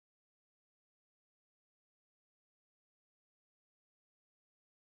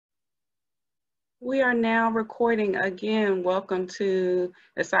We are now recording again. Welcome to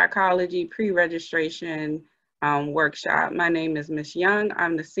the Psychology Pre-Registration Workshop. My name is Ms. Young.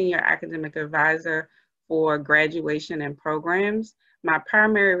 I'm the Senior Academic Advisor for Graduation and Programs. My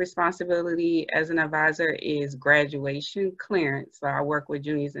primary responsibility as an advisor is graduation clearance. So I work with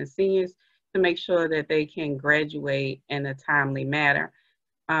juniors and seniors to make sure that they can graduate in a timely manner.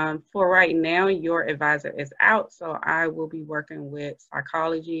 For right now, your advisor is out, so I will be working with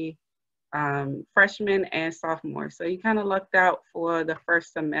psychology, freshmen and sophomores. So you kind of lucked out for the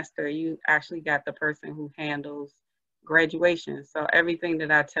first semester. You actually got the person who handles graduation. So everything that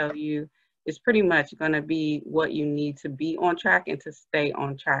I tell you is pretty much going to be what you need to be on track and to stay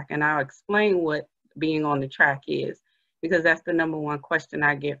on track. And I'll explain what being on the track is, because that's the number one question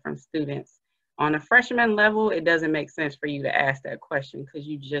I get from students. On a freshman level, it doesn't make sense for you to ask that question because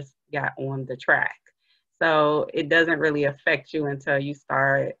you just got on the track. So it doesn't really affect you until you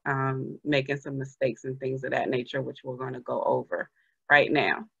start making some mistakes and things of that nature, which we're going to go over right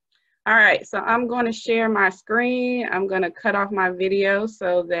now. All right, so I'm going to share my screen. I'm going to cut off my video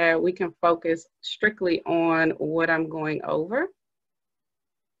so that we can focus strictly on what I'm going over.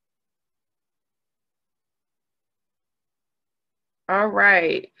 All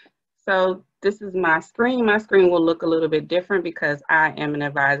right, so this is my screen. My screen will look a little bit different because I am an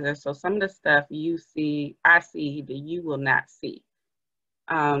advisor. So some of the stuff you see, I see that you will not see.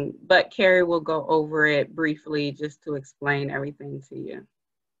 But Carrie will go over it briefly just to explain everything to you.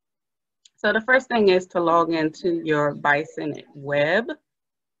 So the first thing is to log into your Bison Web.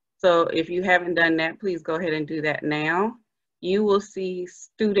 So if you haven't done that, please go ahead and do that now. You will see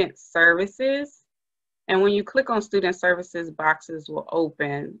student services. And when you click on student services, boxes will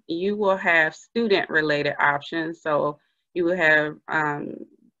open. You will have student related options. So you will have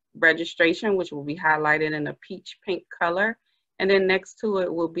registration, which will be highlighted in a peach pink color. And then next to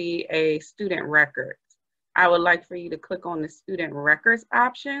it will be a student records. I would like for you to click on the student records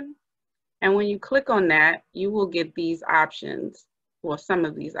option. And when you click on that, you will get these options, or some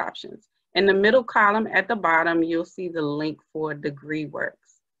of these options. In the middle column at the bottom, you'll see the link for DegreeWorks.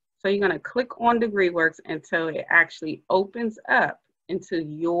 So you're going to click on DegreeWorks until it actually opens up into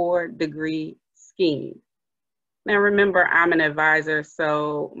your degree scheme. Now remember, I'm an advisor,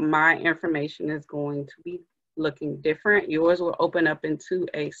 so my information is going to be looking different. Yours will open up into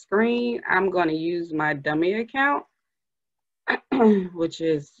a screen. I'm going to use my dummy account, which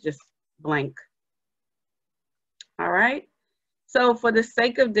is just blank. All right. So for the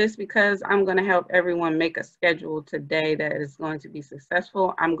sake of this, because I'm going to help everyone make a schedule today that is going to be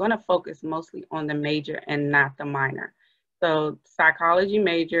successful, I'm going to focus mostly on the major and not the minor. So psychology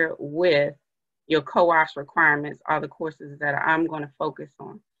major with your co-ops requirements are the courses that I'm going to focus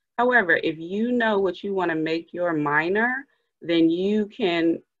on. However, if you know what you want to make your minor, then you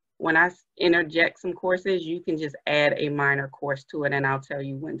can, when I interject some courses, you can just add a minor course to it, and I'll tell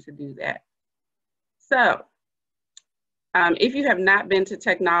you when to do that. So if you have not been to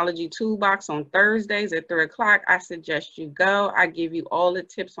Technology Toolbox on Thursdays at 3 o'clock, I suggest you go. I give you all the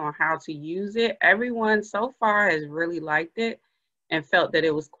tips on how to use it. Everyone so far has really liked it and felt that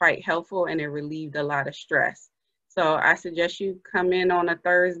it was quite helpful and it relieved a lot of stress. So I suggest you come in on a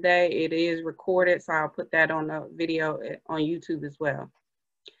Thursday. It is recorded, so I'll put that on the video on YouTube as well.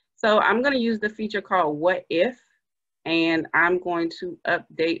 So I'm going to use the feature called What If, and I'm going to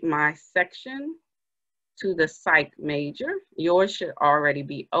update my section to the psych major. Yours should already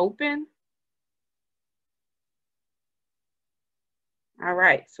be open. All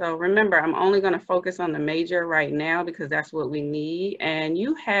right, so remember, I'm only going to focus on the major right now because that's what we need. And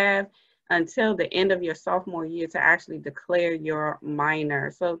you have until the end of your sophomore year to actually declare your minor.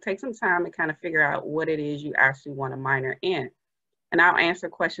 So take some time to kind of figure out what it is you actually want to minor in. And I'll answer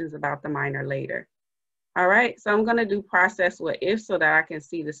questions about the minor later. All right, so I'm going to do process what if so that I can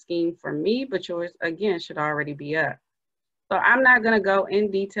see the scheme for me, but yours, again, should already be up. So I'm not going to go in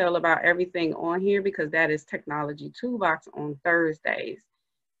detail about everything on here because that is Technology Toolbox on Thursdays.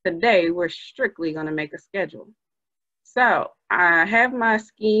 Today, we're strictly going to make a schedule. So I have my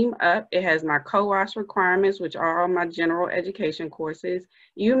scheme up. It has my co-ops requirements, which are all my general education courses.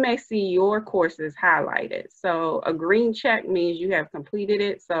 You may see your courses highlighted. So a green check means you have completed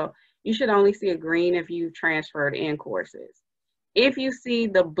it. So you should only see a green if you've transferred in courses. If you see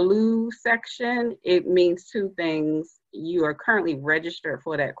the blue section, it means two things. You are currently registered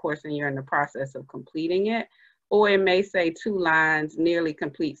for that course and you're in the process of completing it. Or it may say 2 lines, nearly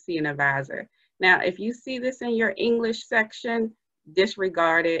complete, see an advisor. Now, if you see this in your English section,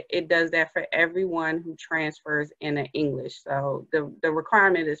 disregard it. It does that for everyone who transfers in English. So the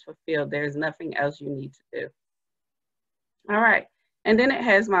requirement is fulfilled. There's nothing else you need to do. All right. And then it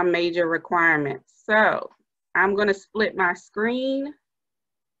has my major requirements. So I'm going to split my screen.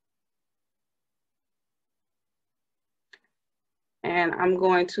 And I'm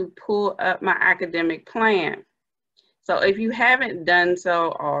going to pull up my academic plan. So if you haven't done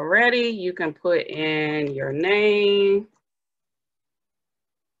so already, you can put in your name.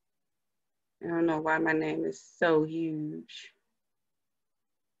 I don't know why my name is so huge.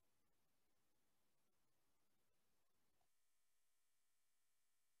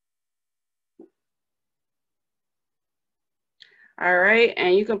 All right,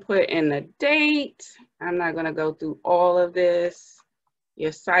 and you can put in the date. I'm not gonna go through all of this.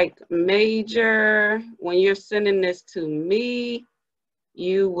 Your psych major. When you're sending this to me,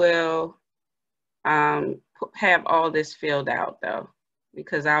 you will have all this filled out though,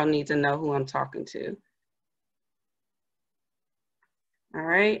 because I'll need to know who I'm talking to. All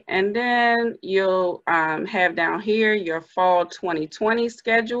right, and then you'll have down here your fall 2020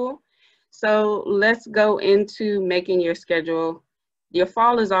 schedule. So let's go into making your schedule. Your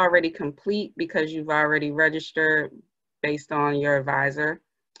fall is already complete because you've already registered based on your advisor.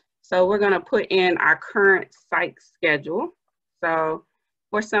 So we're gonna put in our current psych schedule. So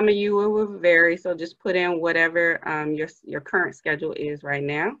for some of you, it will vary. So just put in whatever your current schedule is right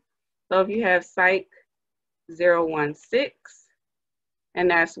now. So if you have psych 016, and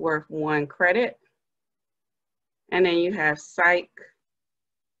that's worth 1 credit. And then you have psych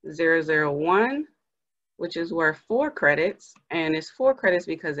 001, which is worth 4 credits. And it's 4 credits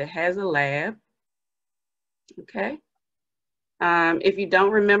because it has a lab. Okay. If you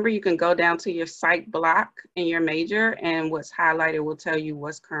don't remember, you can go down to your psych block in your major, and what's highlighted will tell you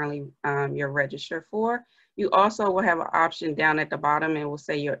what's currently you're registered for. You also will have an option down at the bottom and will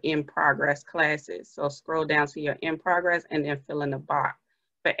say your in progress classes. So scroll down to your in progress and then fill in the box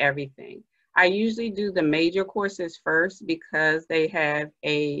for everything. I usually do the major courses first because they have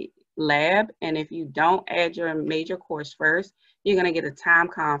a lab, and if you don't add your major course first, you're gonna get a time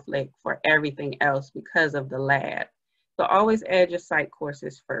conflict for everything else because of the lab. So always add your psych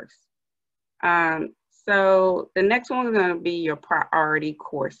courses first. So the next one is gonna be your priority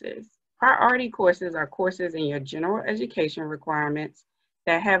courses. Priority courses are courses in your general education requirements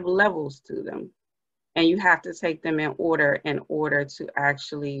that have levels to them. And you have to take them in order to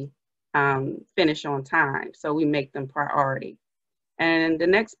actually finish on time. So we make them priority. And the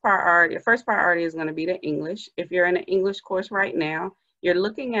next priority, the first priority is gonna be the English. If you're in an English course right now, you're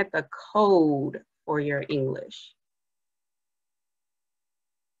looking at the code for your English.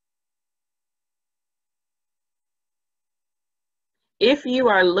 If you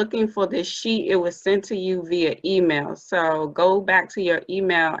are looking for this sheet, it was sent to you via email. So go back to your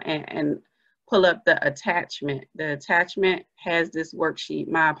email and pull up the attachment. The attachment has this worksheet.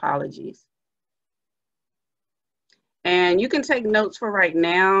 My apologies. And you can take notes for right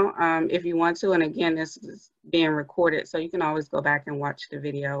now if you want to. And again, this is being recorded, so you can always go back and watch the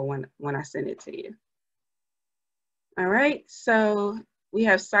video when I send it to you. All right, so we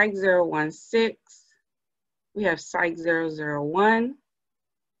have Psych 016. We have Psych 001.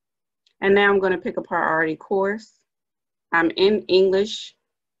 And now I'm going to pick a priority course. I'm in English,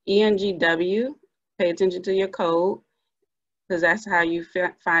 ENGW. Pay attention to your code, because that's how you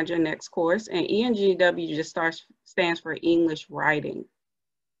find your next course. And ENGW just stands for English writing.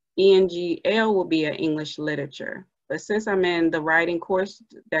 ENGL will be an English literature. But since I'm in the writing course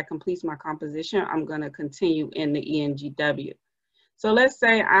that completes my composition, I'm going to continue in the ENGW. So let's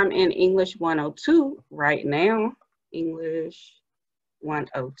say I'm in English 102 right now, English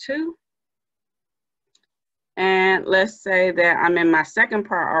 102. And let's say that I'm in my second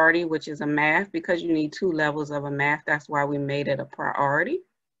priority, which is a math, because you need 2 levels of a math. That's why we made it a priority.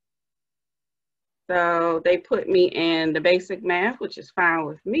 So they put me in the basic math, which is fine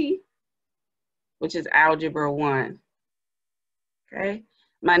with me, which is Algebra 1. Okay.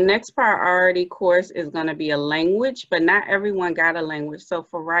 My next priority course is going to be a language, but not everyone got a language. So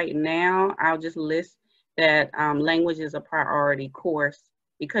for right now, I'll just list that language is a priority course.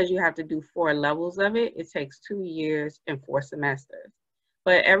 Because you have to do 4 levels of it, it takes 2 years and 4 semesters.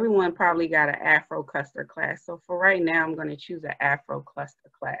 But everyone probably got an Afro cluster class. So for right now, I'm going to choose an Afro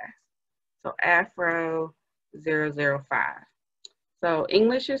cluster class. So Afro 005. So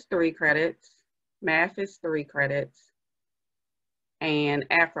English is 3 credits, math is 3 credits, and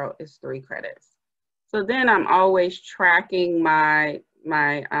Afro is 3 credits. So then I'm always tracking my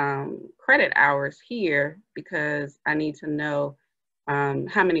credit hours here because I need to know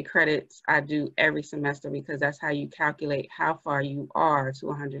how many credits I do every semester, because that's how you calculate how far you are to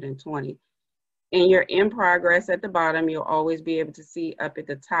 120. In your in progress at the bottom, you'll always be able to see up at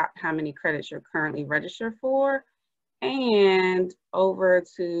the top how many credits you're currently registered for. and over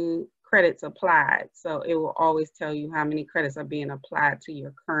to credits applied. So it will always tell you how many credits are being applied to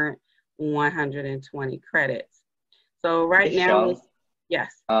your current 120 credits. So right now,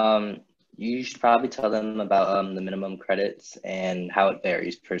 yes. You should probably tell them about the minimum credits and how it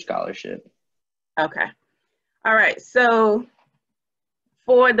varies per scholarship. Okay. All right. So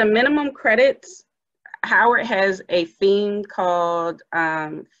for the minimum credits, Howard has a theme called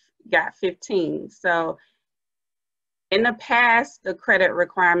Got 15. So in the past, the credit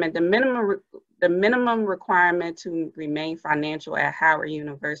requirement, the minimum requirement to remain financial at Howard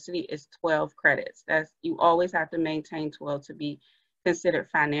University is 12 credits. You always have to maintain 12 to be considered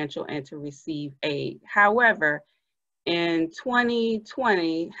financial and to receive aid. However, in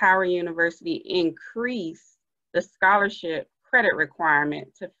 2020, Howard University increased the scholarship credit requirement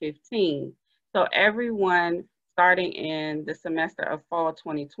to 15. So everyone starting in the semester of fall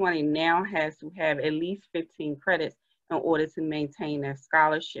 2020 now has to have at least 15 credits in order to maintain their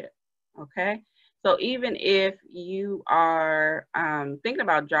scholarship, okay? So even if you are thinking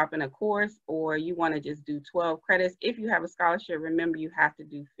about dropping a course or you want to just do 12 credits, if you have a scholarship, remember you have to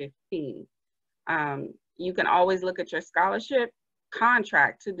do 15. You can always look at your scholarship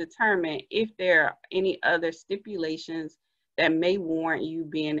contract to determine if there are any other stipulations that may warrant you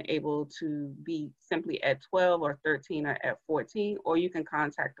being able to be simply at 12 or 13 or at 14, or you can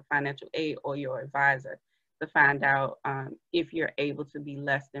contact the financial aid or your advisor to find out if you're able to be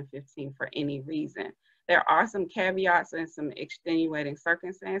less than 15 for any reason. There are some caveats and some extenuating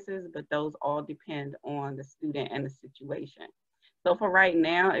circumstances, but those all depend on the student and the situation. So for right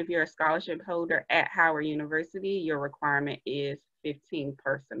now, if you're a scholarship holder at Howard University, your requirement is 15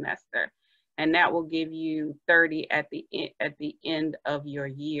 per semester. And that will give you 30 at the end of your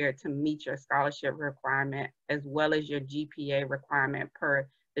year to meet your scholarship requirement, as well as your GPA requirement per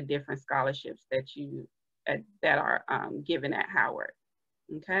the different scholarships that are given at Howard,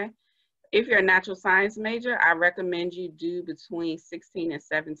 okay? If you're a natural science major, I recommend you do between 16 and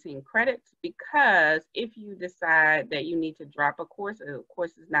 17 credits, because if you decide that you need to drop a course or the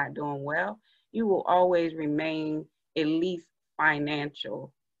course is not doing well, you will always remain at least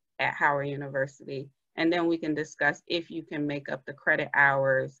financial at Howard University. And then we can discuss if you can make up the credit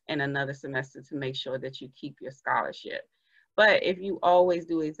hours in another semester to make sure that you keep your scholarship. But if you always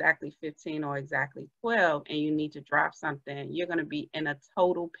do exactly 15 or exactly 12 and you need to drop something, you're going to be in a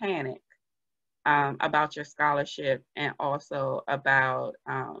total panic about your scholarship and also about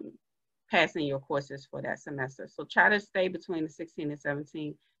passing your courses for that semester. So try to stay between the 16 and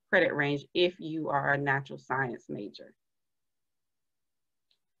 17 credit range if you are a natural science major.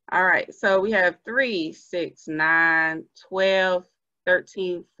 All right, so we have 3, 6, 9, 12,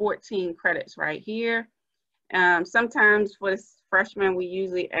 13, 14 credits right here. Sometimes for the freshmen, we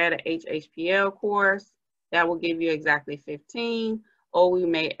usually add an HHPL course that will give you exactly 15, or we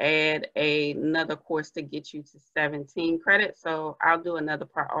may add another course to get you to 17 credits. So I'll do another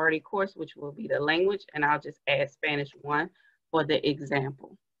priority course, which will be the language, and I'll just add Spanish 1 for the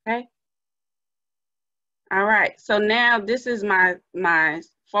example, okay? All right, so now this is my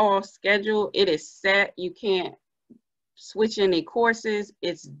fall schedule. It is set. You can't switch any courses.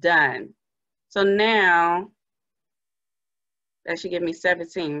 It's done. So now, that should give me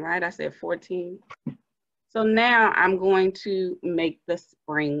 17, right? I said 14. So now I'm going to make the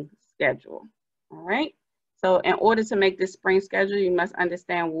spring schedule, all right? So in order to make this spring schedule, you must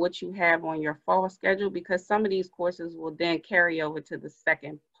understand what you have on your fall schedule, because some of these courses will then carry over to the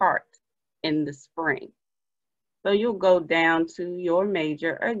second part in the spring. So you'll go down to your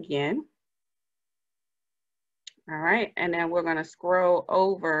major again. All right, and then we're gonna scroll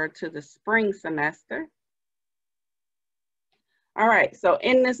over to the spring semester. All right, so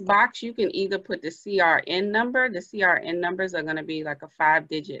in this box, you can either put the CRN number. The CRN numbers are gonna be like a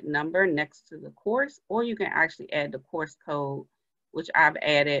 5-digit number next to the course, or you can actually add the course code, which I've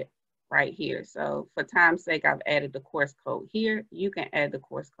added right here. So for time's sake, I've added the course code here. You can add the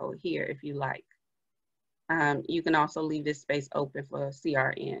course code here if you like. You can also leave this space open for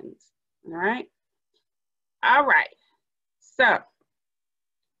CRNs, all right? All right, so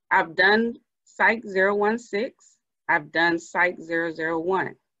I've done Psych 016, I've done Psych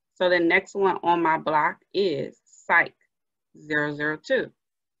 001. So the next one on my block is Psych 002.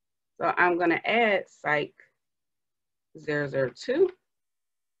 So I'm gonna add Psych 002,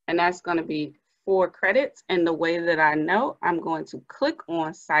 and that's gonna be 4 credits. And the way that I know, I'm going to click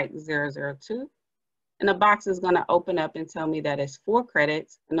on Psych 002, and the box is gonna open up and tell me that it's 4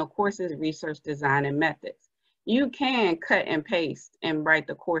 credits, and the course is Research Design and Methods. You can cut and paste and write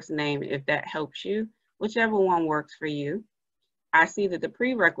the course name if that helps you, whichever one works for you. I see that the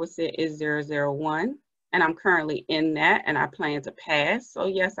prerequisite is 001. and I'm currently in that and I plan to pass. So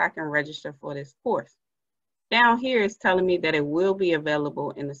yes, I can register for this course. Down here is telling me that it will be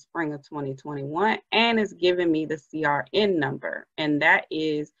available in the spring of 2021 and it's giving me the CRN number. And that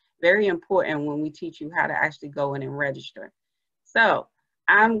is very important when we teach you how to actually go in and register. So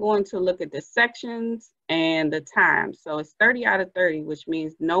I'm going to look at the sections and the time. So it's 30 out of 30, which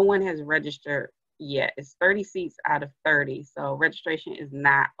means no one has registered yet. It's 30 seats out of 30. So registration is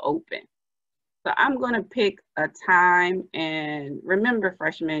not open. So I'm going to pick a time, and remember,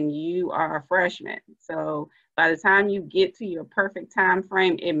 freshmen, you are a freshman. So by the time you get to your perfect time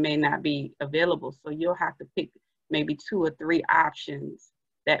frame, it may not be available. So you'll have to pick maybe 2 or 3 options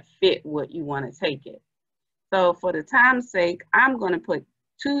that fit what you want to take it. So for the time's sake, I'm going to put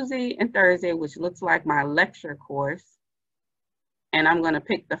Tuesday and Thursday, which looks like my lecture course. And I'm going to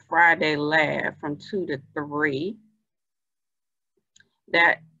pick the Friday lab from 2 to 3.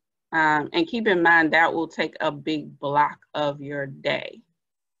 And keep in mind that will take a big block of your day.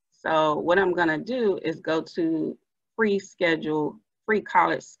 So what I'm going to do is go to free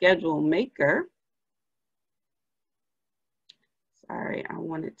college schedule maker. Sorry, I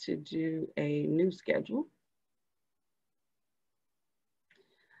wanted to do a new schedule.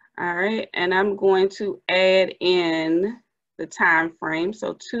 All right, and I'm going to add in the time frame.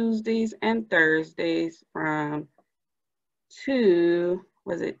 So Tuesdays and Thursdays from 2:10?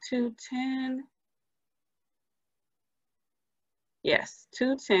 Yes,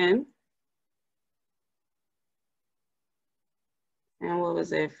 2:10. And what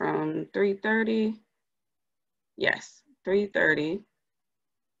was it, from 3:30? Yes, 3:30.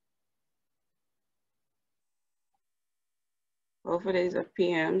 Both of these are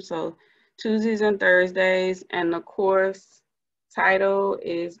PM, so Tuesdays and Thursdays, and the course title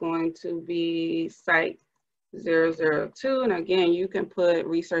is going to be Psych 002. And again, you can put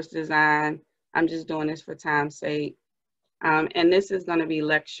research design. I'm just doing this for time's sake. And this is going to be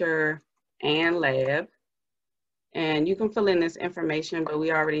lecture and lab. And you can fill in this information, but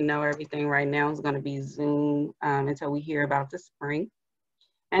we already know everything right now is going to be Zoom until we hear about the spring.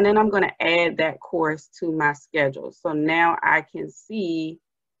 And then I'm going to add that course to my schedule. So now I can see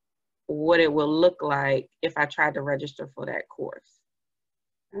what it will look like if I tried to register for that course.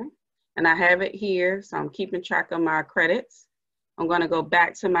 Okay. And I have it here, so I'm keeping track of my credits. I'm going to go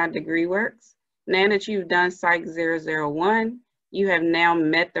back to my degree works. Now that you've done Psych 001, you have now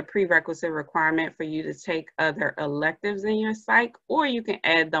met the prerequisite requirement for you to take other electives in your psych, or you can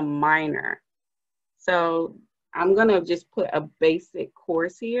add the minor. So I'm going to just put a basic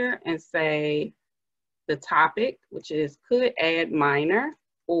course here and say the topic, which is could add minor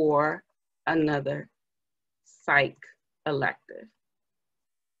or another psych elective.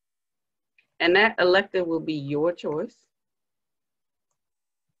 And that elective will be your choice.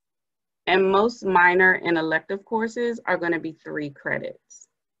 And most minor and elective courses are going to be 3 credits,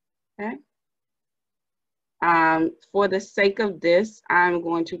 okay? For the sake of this, I'm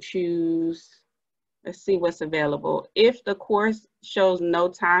going to choose, let's see what's available. If the course shows no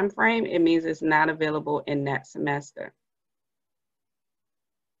time frame, it means it's not available in that semester.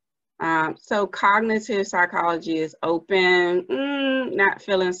 So cognitive psychology is open. Not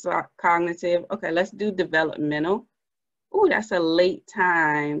feeling cognitive. Okay, let's do developmental. Ooh, that's a late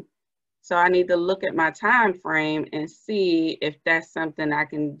time. So I need to look at my time frame and see if that's something I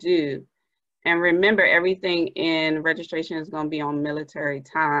can do. And remember, everything in registration is going to be on military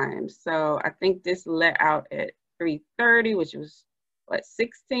time. So I think this let out at 3:30, which was what,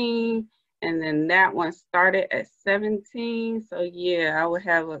 16, and then that one started at 17. So yeah, I would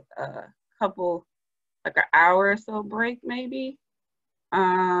have a couple, like an hour or so break maybe.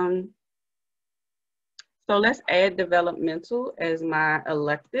 So let's add developmental as my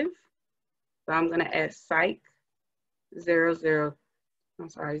elective. So I'm going to add Psych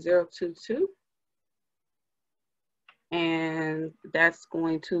 022. And that's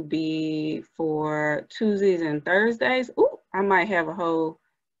going to be for Tuesdays and Thursdays. Ooh, I might have a whole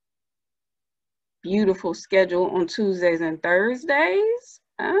beautiful schedule on Tuesdays and Thursdays.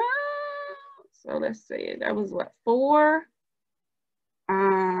 So let's see, that was what, 4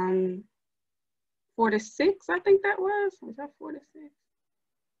 to 6, I think that was that 4 to 6?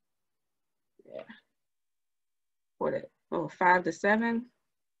 Yeah. 5 to 7.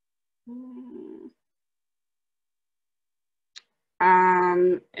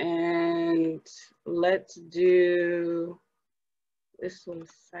 And let's do, this was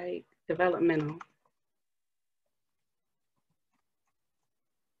Psych developmental.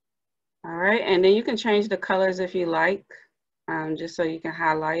 All right, and then you can change the colors if you like, just so you can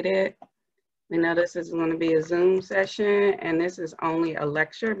highlight it. We know this is going to be a Zoom session, and this is only a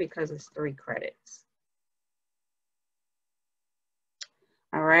lecture because it's 3 credits.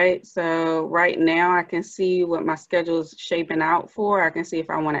 right, so right now I can see what my schedule is shaping out for. I can see if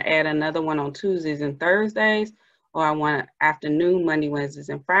I want to add another one on Tuesdays and Thursdays, or I want afternoon, Monday, Wednesdays,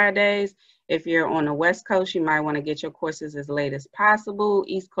 and Fridays. If you're on the West Coast, you might want to get your courses as late as possible.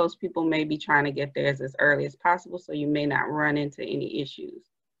 East Coast people may be trying to get theirs as early as possible, so you may not run into any issues.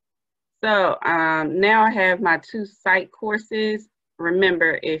 So now I have my 2 psych courses.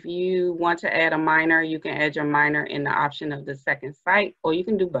 Remember, if you want to add a minor, you can add your minor in the option of the second psych, or you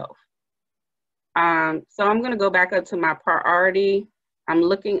can do both. So I'm going to go back up to my priority. I'm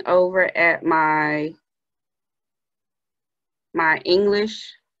looking over at my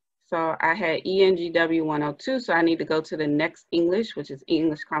English. So I had ENGW 102, so I need to go to the next English, which is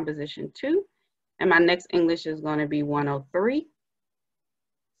English Composition 2. And my next English is going to be 103.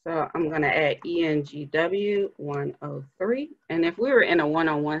 So I'm going to add ENGW 103. And if we were in a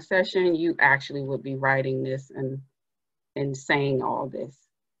one-on-one session, you actually would be writing this and saying all this.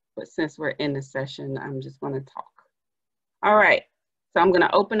 But since we're in the session, I'm just going to talk. All right. So I'm going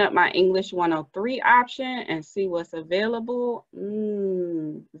to open up my English 103 option and see what's available.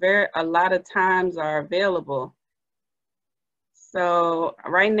 A lot of times are available. So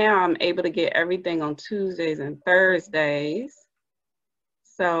right now I'm able to get everything on Tuesdays and Thursdays.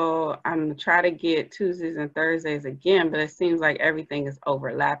 So I'm going to try to get Tuesdays and Thursdays again, but it seems like everything is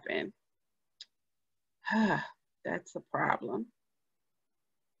overlapping. That's a problem.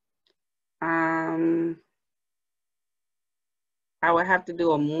 I would have to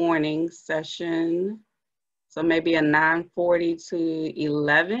do a morning session. So maybe a 9:40 to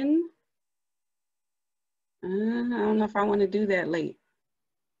 11. I don't know if I want to do that late.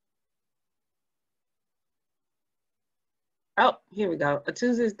 Oh, here we go. A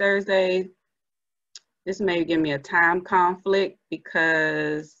Tuesdays, Thursday. This may give me a time conflict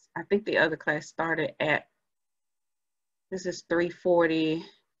because I think the other class started at, this is 3:40.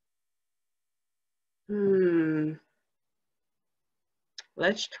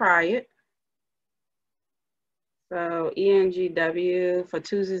 Let's try it. So ENGW for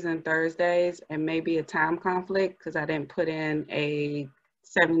Tuesdays and Thursdays, and maybe a time conflict because I didn't put in a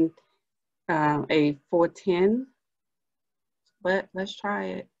 410, but let's try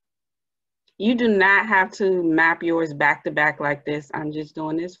it. You do not have to map yours back to back like this. I'm just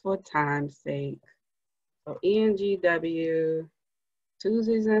doing this for time's sake. So ENGW,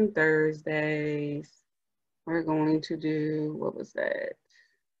 Tuesdays and Thursdays, we're going to do, what was that?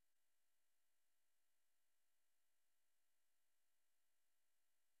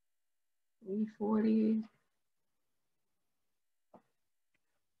 $340.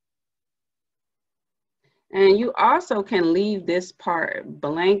 And you also can leave this part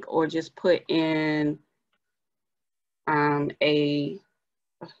blank or just put in what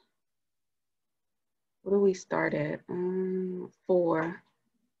do we start at? 4,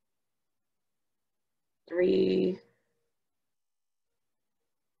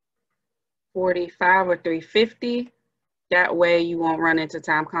 345 or 350. That way you won't run into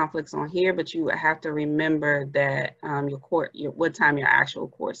time conflicts on here, but you would have to remember that what time your actual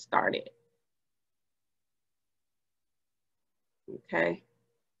course started. Okay.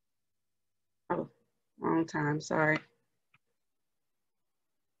 Oh, wrong time, sorry.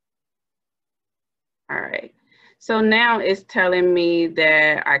 All right. So now it's telling me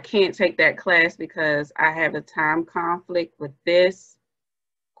that I can't take that class because I have a time conflict with this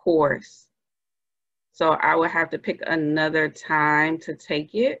course. So I would have to pick another time to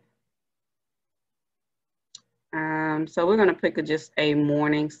take it. So we're going to pick just a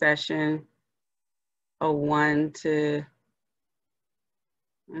morning session, a 1 to,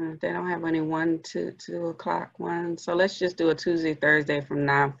 they don't have any 1 to 2 o'clock one. So let's just do a Tuesday, Thursday from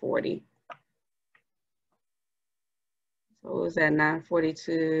 9:40. So it was at 9:40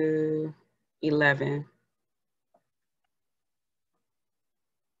 to 11.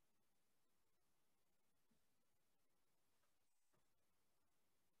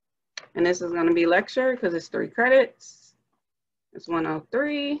 And this is going to be lecture because it's 3 credits. It's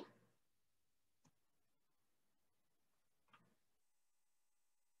 103.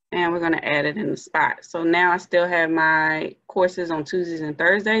 And we're going to add it in the spot. So now I still have my courses on Tuesdays and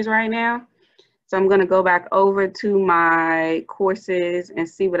Thursdays right now. So I'm going to go back over to my courses and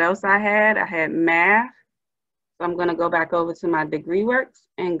see what else I had. I had math. So I'm going to go back over to my degree works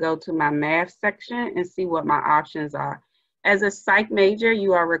and go to my math section and see what my options are. As a psych major,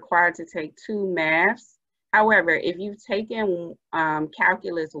 you are required to take 2 maths. However, if you've taken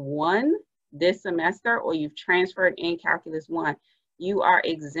Calculus 1 this semester or you've transferred in Calculus 1, you are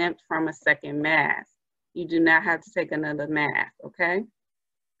exempt from a second math. You do not have to take another math, okay?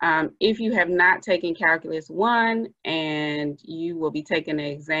 If you have not taken Calculus 1 and you will be taking the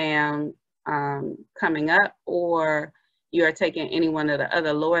exam coming up, or you are taking any one of the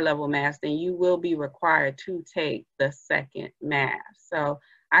other lower level maths, then you will be required to take the second math. So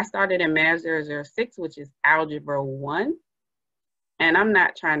I started in Math 006, which is Algebra 1. And I'm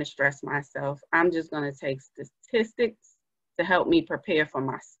not trying to stress myself. I'm just going to take statistics to help me prepare for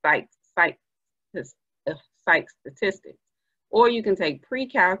my psych statistics. Or you can take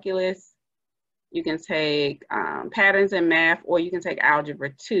pre-calculus, you can take patterns in math, or you can take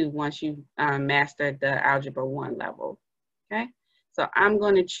Algebra 2 once you've mastered the Algebra 1 level, okay? So I'm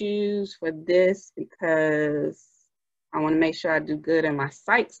going to choose for this because I want to make sure I do good in my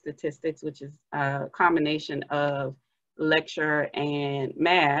psych statistics, which is a combination of lecture and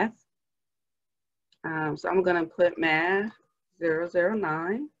math. So I'm going to put Math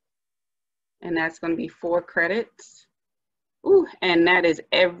 009, and that's going to be 4 credits. Ooh, and that is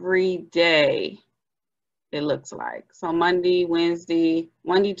every day, it looks like. So Monday,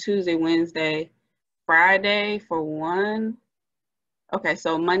 Tuesday, Wednesday, Friday for 1. Okay,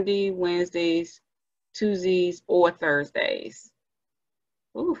 so Monday, Wednesdays, Tuesdays, or Thursdays.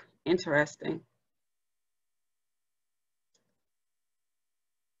 Ooh, interesting.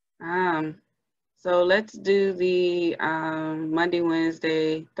 So let's do the Monday,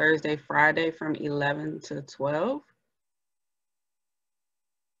 Wednesday, Thursday, Friday from 11 to 12.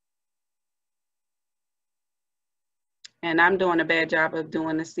 And I'm doing a bad job of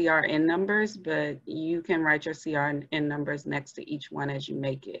doing the CRN numbers, but you can write your CRN numbers next to each one as you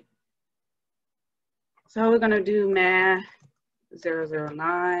make it. So we're gonna do Math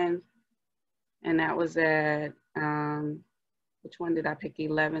 009, and that was at, which one did I pick,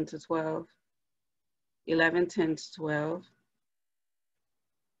 11 to 12? 11, 10 to 12.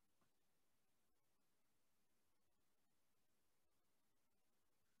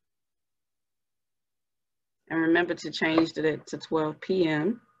 And remember to change it to 12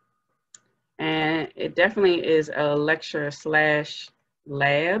 p.m. And it definitely is a lecture /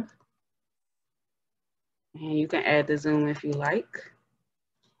 lab. And you can add the Zoom if you like.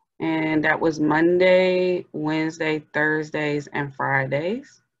 And that was Monday, Wednesday, Thursdays, and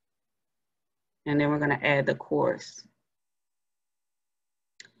Fridays. And then we're going to add the course.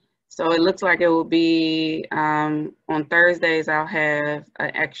 So it looks like it will be on Thursdays, I'll have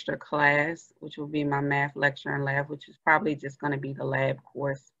an extra class, which will be my math lecture and lab, which is probably just going to be the lab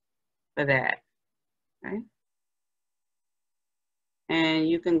course for that. Okay. And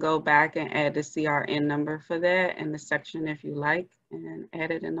you can go back and add the CRN number for that in the section if you like, and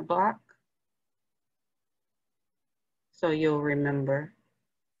add it in the block so you'll remember.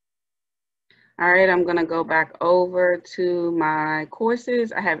 All right, I'm gonna go back over to my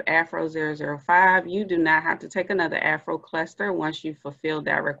courses. I have Afro 005. You do not have to take another Afro cluster once you fulfill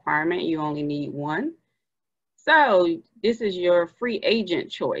that requirement. You only need 1. So this is your free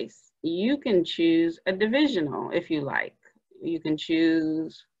agent choice. You can choose a divisional if you like. You can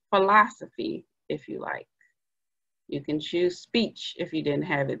choose philosophy if you like. You can choose speech if you didn't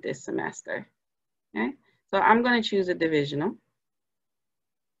have it this semester. Okay, so I'm gonna choose a divisional.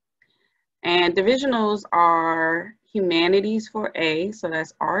 And divisionals are humanities for A, so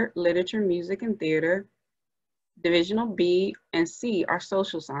that's art, literature, music, and theater. Divisional B and C are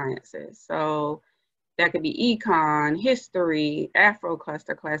social sciences. So that could be econ, history, Afro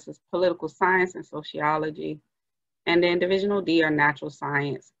cluster classes, political science, and sociology. And then divisional D are natural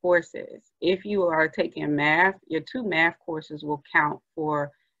science courses. If you are taking math, your 2 math courses will count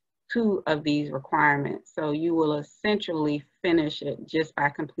for 2 of these requirements. So you will essentially finish it just by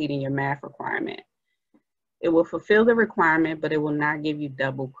completing your math requirement. It will fulfill the requirement, but it will not give you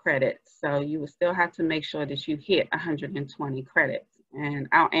double credits. So you will still have to make sure that you hit 120 credits. And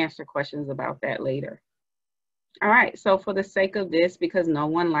I'll answer questions about that later. All right, so for the sake of this, because no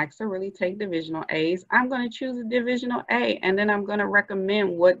one likes to really take divisional A's, I'm going to choose a divisional A, and then I'm going to recommend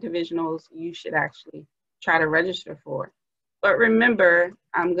what divisionals you should actually try to register for. But remember,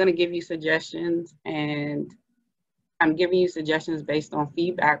 I'm going to give you suggestions, and I'm giving you suggestions based on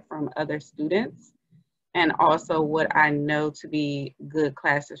feedback from other students and also what I know to be good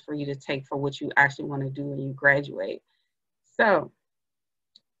classes for you to take for what you actually want to do when you graduate. So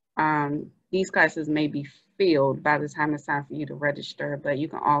these classes may be filled by the time it's time for you to register, but you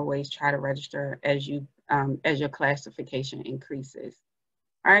can always try to register as your classification increases.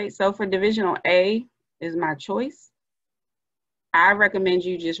 All right, so for divisional A is my choice. I recommend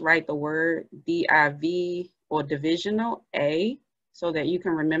you just write the word DIV or divisional A so that you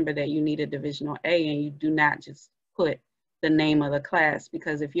can remember that you need a divisional A and you do not just put the name of the class,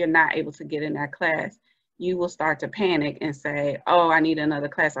 because if you're not able to get in that class, you will start to panic and say, oh, I need another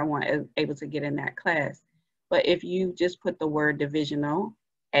class. I want able to get in that class. But if you just put the word divisional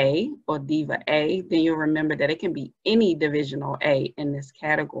A or Diva A, then you'll remember that it can be any divisional A in this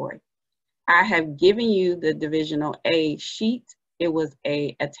category. I have given you the divisional A sheet. It was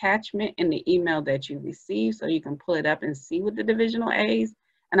an attachment in the email that you received, so you can pull it up and see what the divisional A's,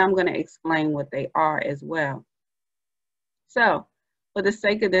 and I'm going to explain what they are as well. So for the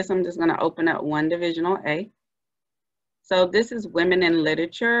sake of this, I'm just going to open up one divisional A. So this is Women in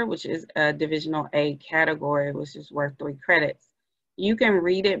Literature, which is a divisional A category, which is worth 3 credits. You can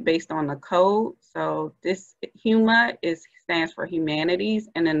read it based on the code. So this HUMA stands for Humanities,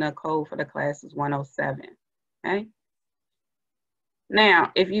 and then the code for the class is 107, okay?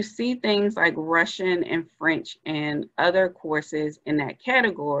 Now, if you see things like Russian and French and other courses in that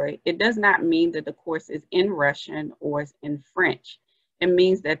category, it does not mean that the course is in Russian or is in French. It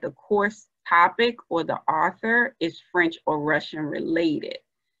means that the course topic or the author is French or Russian related.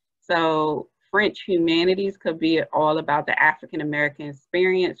 So French humanities could be all about the African-American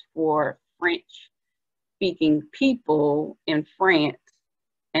experience for French-speaking people in France.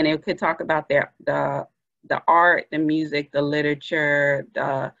 And it could talk about the art, the music, the literature,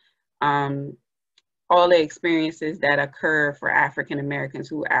 all the experiences that occur for African Americans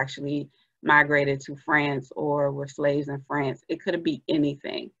who actually migrated to France or were slaves in France. It could be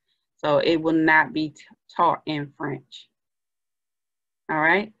anything. So it will not be taught in French. All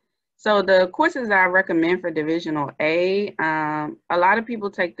right. So the courses I recommend for Divisional A, a lot of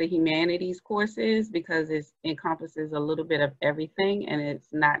people take the humanities courses because it encompasses a little bit of everything and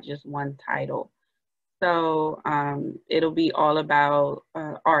it's not just one title. So it'll be all about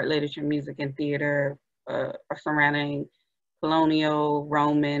art, literature, music, and theater surrounding colonial,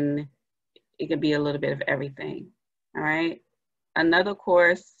 Roman. It could be a little bit of everything, all right? Another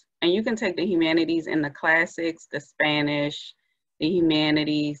course, and you can take the humanities in the classics, the Spanish, the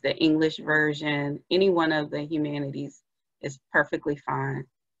humanities, the English version, any one of the humanities is perfectly fine.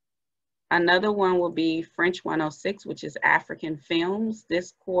 Another one will be French 106, which is African films.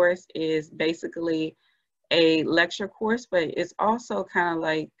 This course is basically a lecture course, but it's also kind of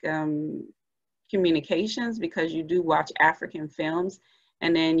like communications because you do watch African films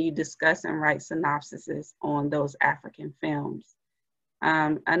and then you discuss and write synopsises on those African films.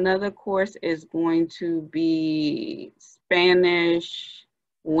 Another course is going to be Spanish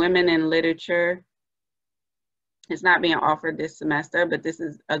Women in Literature. It's not being offered this semester, but this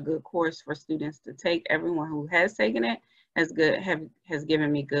is a good course for students to take. Everyone who has taken it has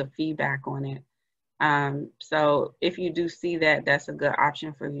given me good feedback on it. So if you do see that, that's a good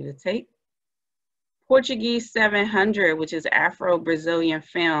option for you to take. Portuguese 700, which is Afro-Brazilian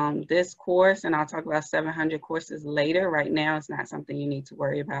film. This course, and I'll talk about 700 courses later. Right now, it's not something you need to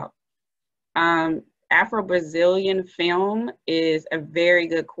worry about. Afro-Brazilian film is a very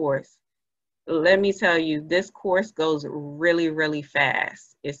good course. Let me tell you, this course goes really, really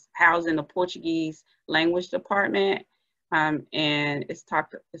fast. It's housed in the Portuguese language department, and it's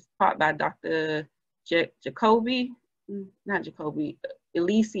taught by Dr. Jacoby, not Jacoby,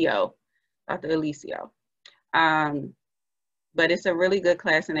 Elicio, Dr. Elicio. But it's a really good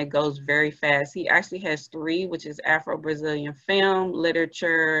class and it goes very fast. He actually has 3, which is Afro-Brazilian film,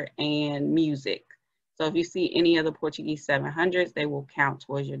 literature, and music. So if you see any of the Portuguese 700s, they will count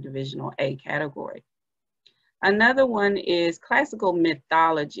towards your Divisional A category. Another one is classical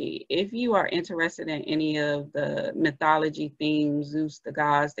mythology. If you are interested in any of the mythology themes, Zeus, the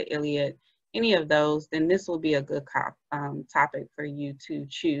gods, the Iliad, any of those, then this will be a good topic for you to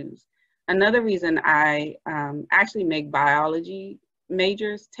choose. Another reason I actually make biology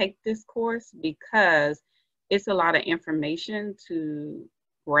majors take this course because it's a lot of information to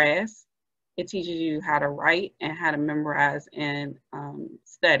grasp. It teaches you how to write and how to memorize and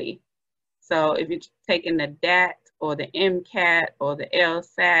study. So if you're taking the DAT or the MCAT or the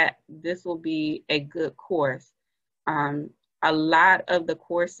LSAT, this will be a good course. A lot of the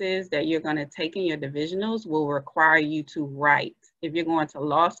courses that you're going to take in your divisionals will require you to write. If you're going to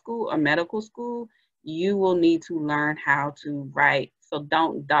law school or medical school, you will need to learn how to write. So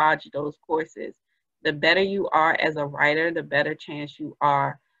don't dodge those courses. The better you are as a writer, the better chance you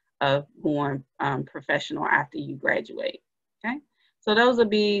are of going professional after you graduate, okay? So those will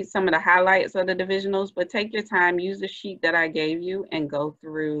be some of the highlights of the divisionals, but take your time, use the sheet that I gave you and go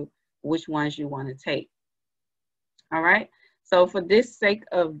through which ones you want to take, all right? So for this sake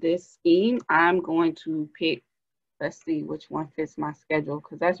of this scheme, I'm going to pick, let's see which one fits my schedule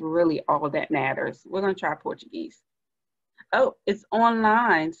because that's really all that matters. We're going to try Portuguese. Oh, it's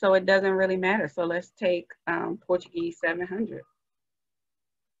online, so it doesn't really matter. So let's take Portuguese 700.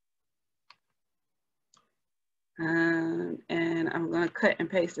 And I'm going to cut and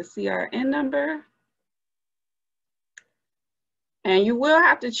paste the CRN number. And you will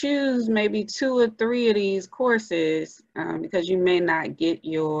have to choose maybe 2 or 3 of these courses because you may not get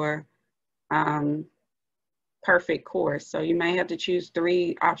your perfect course. So you may have to choose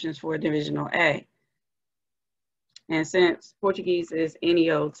 3 options for a Divisional A. And since Portuguese is any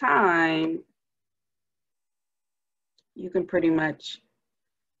old time, you can pretty much,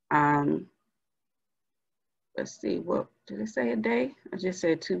 let's see, what did it say a day? I just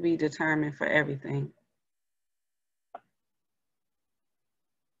said to be determined for everything.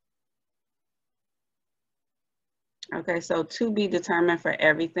 Okay, so to be determined for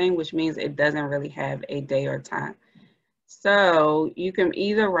everything, which means it doesn't really have a day or time. So you can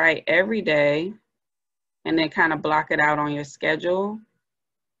either write every day and then kind of block it out on your schedule,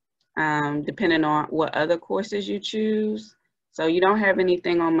 depending on what other courses you choose. So you don't have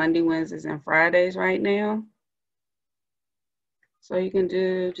anything on Monday, Wednesdays, and Fridays right now. So you can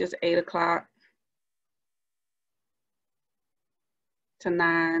do just 8 o'clock to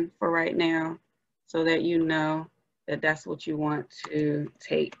 9 for right now, so that you know that that's what you want to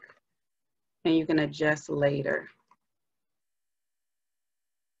take, and you can adjust later.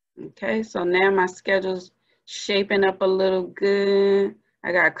 Okay, so now my schedule's shaping up a little good.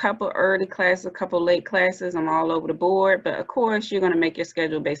 I got a couple early classes, a couple late classes. I'm all over the board, but of course you're gonna make your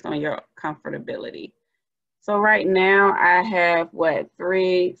schedule based on your comfortability. So right now I have what,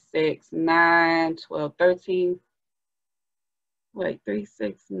 3, 6, 9, 12, 13, wait, 3,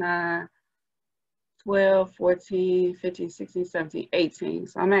 6, 9, 12, 14, 15, 16, 17, 18.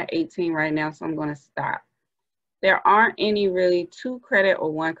 So I'm at 18 right now, so I'm gonna stop. There aren't any really 2 credit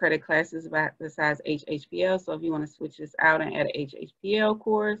or 1 credit classes besides HHPL. So if you want to switch this out and add an HHPL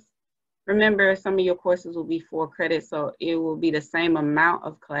course, remember some of your courses will be 4 credits. So it will be the same amount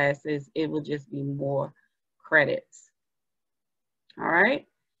of classes. It will just be more credits. All right.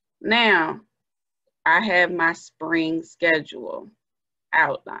 Now I have my spring schedule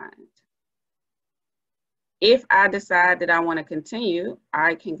outlined. If I decide that I want to continue,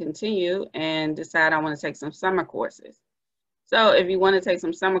 I can continue and decide I want to take some summer courses. So if you want to take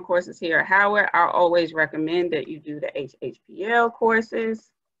some summer courses here at Howard, I always recommend that you do the HHPL courses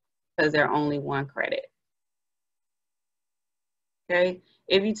because they're only 1 credit. Okay.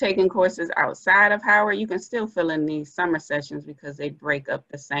 If you're taking courses outside of Howard, you can still fill in these summer sessions because they break up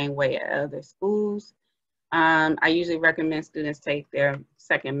the same way at other schools. I usually recommend students take their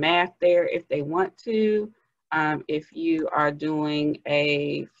second math there if they want to. If you are doing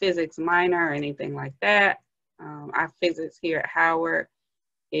a physics minor or anything like that, our physics here at Howard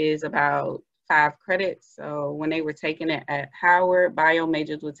is about 5 credits. So when they were taking it at Howard, bio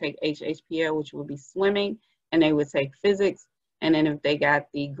majors would take HHPL, which would be swimming, and they would take physics. And then if they got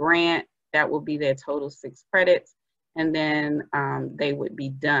the grant, that would be their total 6 credits. And then they would be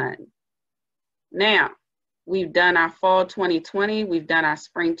done. Now, we've done our fall 2020, we've done our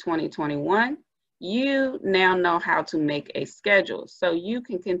spring 2021. You now know how to make a schedule. So you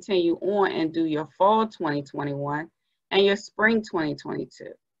can continue on and do your fall 2021 and your spring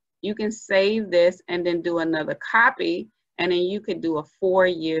 2022. You can save this and then do another copy, and then you could do a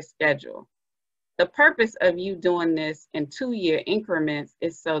 4-year schedule. The purpose of you doing this in 2-year increments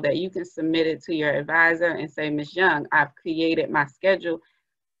is so that you can submit it to your advisor and say, Ms. Young, I've created my schedule.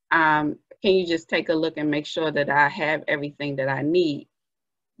 Can you just take a look and make sure that I have everything that I need?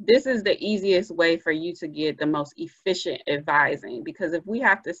 This is the easiest way for you to get the most efficient advising, because if we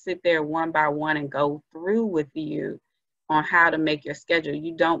have to sit there one by one and go through with you on how to make your schedule,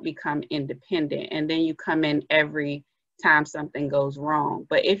 you don't become independent, and then you come in every time something goes wrong.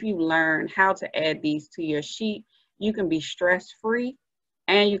 But if you learn how to add these to your sheet, you can be stress-free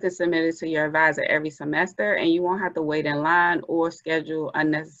and you can submit it to your advisor every semester, and you won't have to wait in line or schedule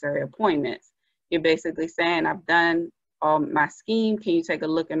unnecessary appointments. You're basically saying, I've done my scheme. Can you take a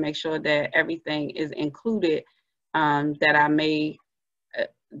look and make sure that everything is included that I might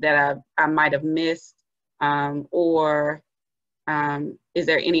have missed, or is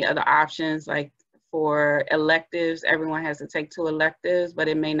there any other options? Like for electives, everyone has to take 2 electives, but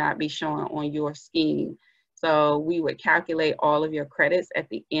it may not be showing on your scheme. So we would calculate all of your credits at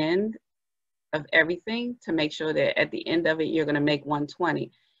the end of everything to make sure that at the end of it, you're going to make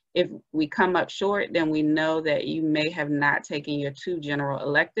 120. If we come up short, then we know that you may have not taken your 2 general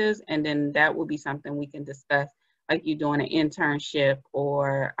electives, and then that will be something we can discuss, like you doing an internship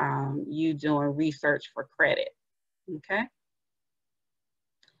or you doing research for credit, okay?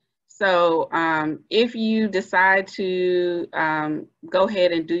 So if you decide to go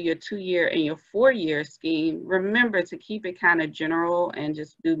ahead and do your 2-year and your 4-year scheme, remember to keep it kind of general and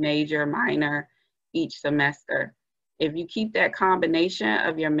just do major, minor, each semester. If you keep that combination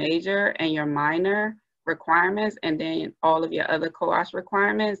of your major and your minor requirements and then all of your other co-op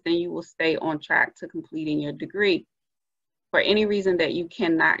requirements, then you will stay on track to completing your degree. For any reason that you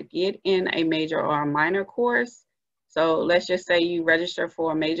cannot get in a major or a minor course, so let's just say you register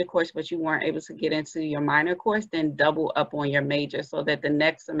for a major course, but you weren't able to get into your minor course, then double up on your major so that the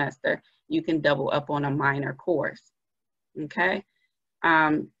next semester you can double up on a minor course, okay?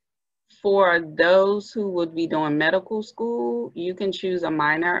 For those who would be doing medical school, you can choose a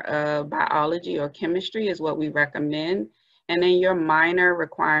minor of biology or chemistry is what we recommend. And then your minor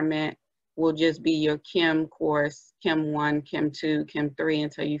requirement will just be your chem course, chem 1, chem 2, chem 3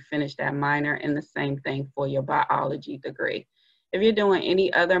 until you finish that minor, and the same thing for your biology degree. If you're doing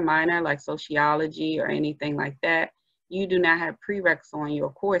any other minor like sociology or anything like that, you do not have prereqs on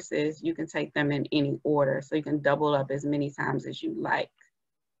your courses. You can take them in any order, so you can double up as many times as you like.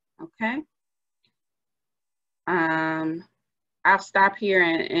 Okay. I'll stop here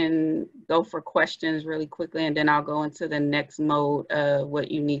and go for questions really quickly, and then I'll go into the next mode of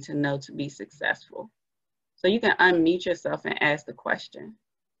what you need to know to be successful. So you can unmute yourself and ask the question.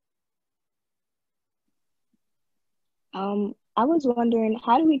 I was wondering,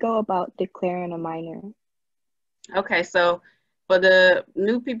 how do we go about declaring a minor? Okay, so for the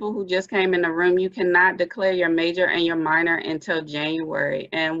new people who just came in the room, you cannot declare your major and your minor until January.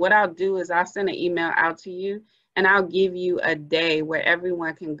 And what I'll do is I'll send an email out to you, and I'll give you a day where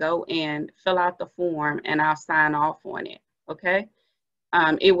everyone can go in, fill out the form, and I'll sign off on it, okay?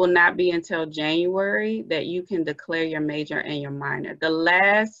 It will not be until January that you can declare your major and your minor. The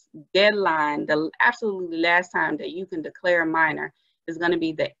last deadline, the absolutely last time that you can declare a minor is going to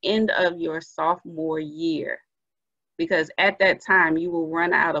be the end of your sophomore year, because at that time you will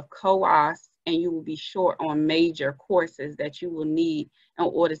run out of co-ops and you will be short on major courses that you will need in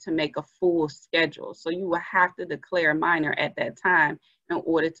order to make a full schedule. So you will have to declare a minor at that time in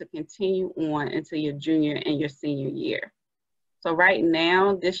order to continue on into your junior and your senior year. So right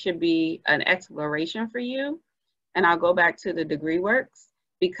now, this should be an exploration for you. And I'll go back to the degree works,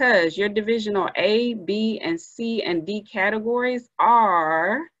 because your divisional A, B, and C, and D categories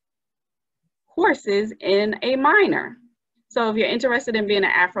are courses in a minor. So if you're interested in being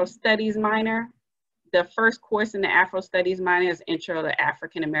an Afro Studies minor, the first course in the Afro Studies minor is Intro to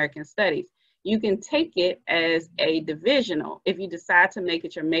African American Studies. You can take it as a divisional. If you decide to make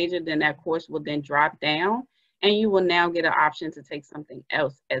it your major, then that course will then drop down, and you will now get an option to take something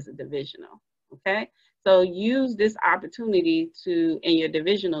else as a divisional, okay? So use this opportunity to, in your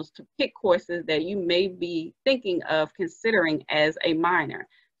divisionals, to pick courses that you may be thinking of considering as a minor.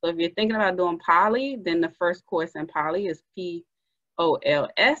 So if you're thinking about doing poly, then the first course in poly is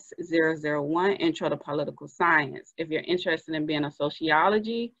POLS 001, Intro to Political Science. If you're interested in being a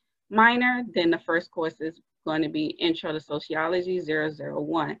sociology minor, then the first course is going to be Intro to Sociology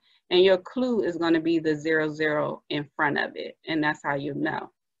 001. And your clue is going to be the 00 in front of it. And that's how you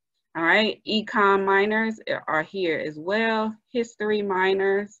know. All right, econ minors are here as well. History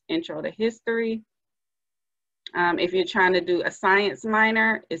minors, Intro to History. If you're trying to do a science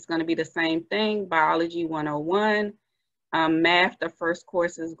minor, it's going to be the same thing, Biology 101. Math, the first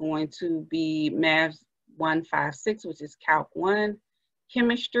course is going to be Math 156, which is Calc 1.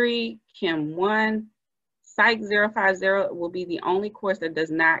 Chemistry, Chem 1. Psych 050 will be the only course that does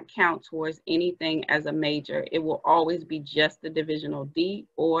not count towards anything as a major. It will always be just the divisional D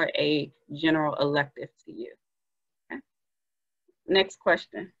or a general elective to you. Okay. Next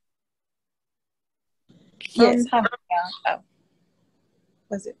question. Yes.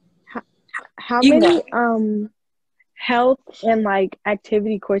 Was it? How many health and like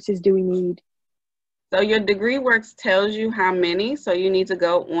activity courses do we need? So your degree works tells you how many, so you need to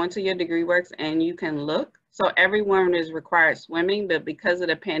go onto your degree works and you can look. So everyone is required swimming, but because of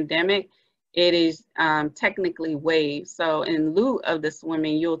the pandemic, it is technically waived. So in lieu of the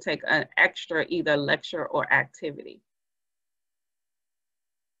swimming, you'll take an extra either lecture or activity.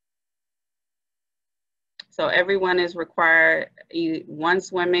 So everyone is required 1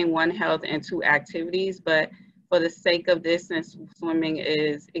 swimming, 1 health, and 2 activities, but for the sake of this, since swimming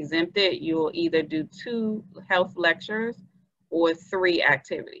is exempted, you will either do 2 health lectures or 3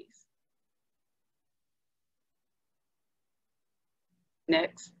 activities.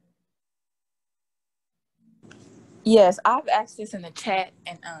 Next. Yes, I've asked this in the chat,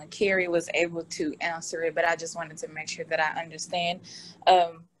 and Carrie was able to answer it, but I just wanted to make sure that I understand.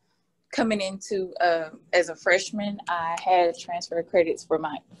 Coming into as a freshman, I had transfer credits for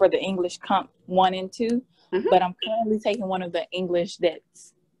the English Comp 1 and 2, but I'm currently taking one of the English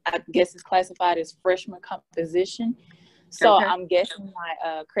that's, I guess, is classified as freshman composition. So Okay. I'm guessing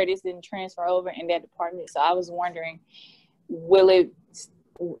my credits didn't transfer over in that department. So I was wondering, will it,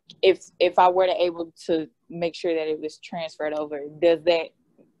 if I were to able to make sure that it was transferred over, does that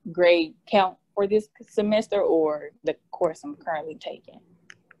grade count for this semester or the course I'm currently taking?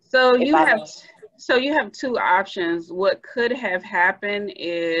 So you have two options. What could have happened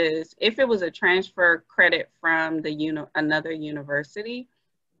is if it was a transfer credit from another university,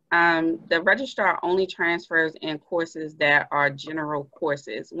 the registrar only transfers in courses that are general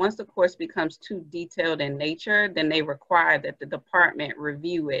courses. Once the course becomes too detailed in nature, then they require that the department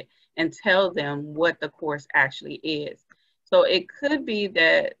review it and tell them what the course actually is. So it could be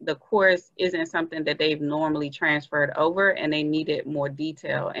that the course isn't something that they've normally transferred over and they needed more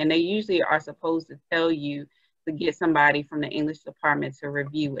detail. And they usually are supposed to tell you to get somebody from the English department to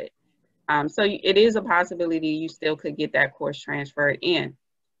review it. So it is a possibility you still could get that course transferred in.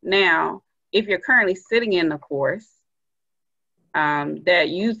 Now, if you're currently sitting in the course that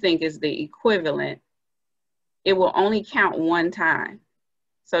you think is the equivalent, it will only count one time.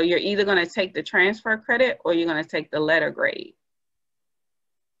 So you're either going to take the transfer credit or you're going to take the letter grade.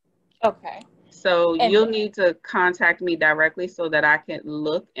 Okay. So you'll need to contact me directly so that I can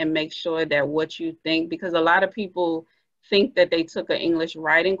look and make sure that what you think, because a lot of people think that they took an English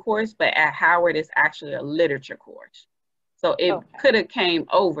writing course, but at Howard it's actually a literature course. So it could have came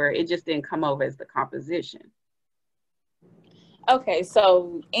over, it just didn't come over as the composition. Okay,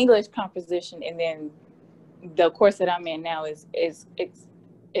 so English composition, and then the course that I'm in now is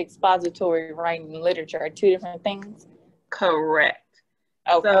expository writing and literature are two different things? Correct.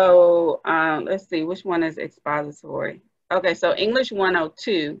 Okay. So let's see, which one is expository? Okay, so English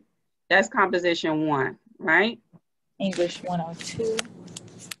 102, that's composition 1, right? English 102.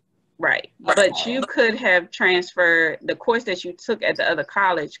 Right, but you could have transferred, the course that you took at the other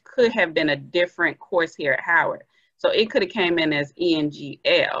college could have been a different course here at Howard. So it could have came in as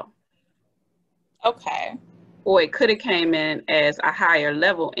ENGL. Okay. Or it could have came in as a higher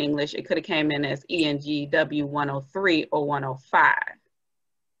level English. It could have came in as ENGW 103 or 105.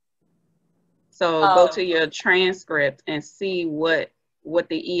 So go to your transcript and see what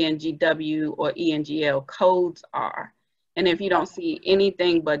the ENGW or ENGL codes are. And if you don't see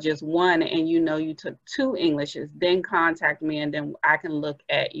anything but just one and you know you took 2 Englishes, then contact me and then I can look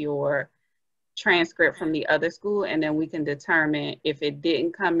at your transcript from the other school and then we can determine if it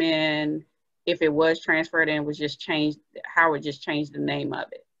didn't come in, if it was transferred and was just changed, Howard just changed the name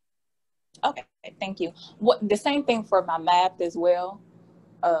of it. Okay, thank you. The same thing for my math as well.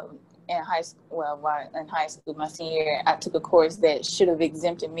 In high school, my senior year, I took a course that should have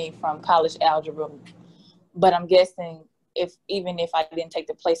exempted me from college algebra, but I'm guessing even if I didn't take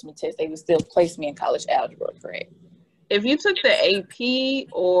the placement test, they would still place me in college algebra, correct? If you took the AP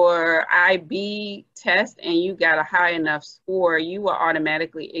or IB test and you got a high enough score, you were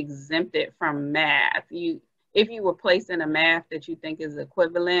automatically exempted from math. If you were placed in a math that you think is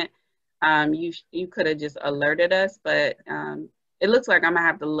equivalent, you could have just alerted us, but it looks like I'm gonna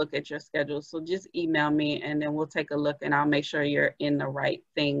have to look at your schedule. So just email me and then we'll take a look and I'll make sure you're in the right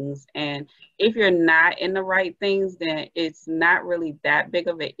things. And if you're not in the right things, then it's not really that big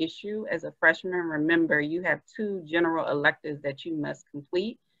of an issue. As a freshman, remember you have 2 general electives that you must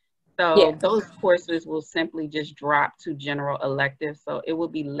complete. So those courses will simply just drop to general electives. So it will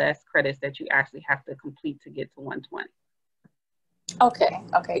be less credits that you actually have to complete to get to 120.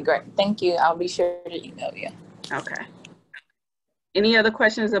 Okay, great. Thank you. I'll be sure to email you. Okay. Any other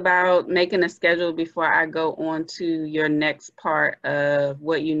questions about making a schedule before I go on to your next part of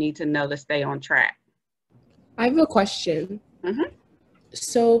what you need to know to stay on track? I have a question. Mm-hmm.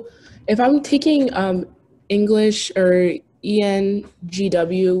 So if I'm taking English or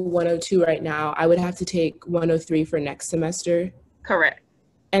ENGW 102 right now, I would have to take 103 for next semester? Correct.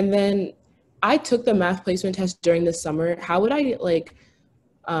 And then I took the math placement test during the summer. How would I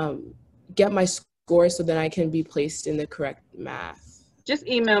get my score so that I can be placed in the correct math? Just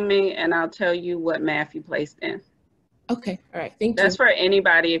email me and I'll tell you what math you placed in. Okay, all right, thank you. That's for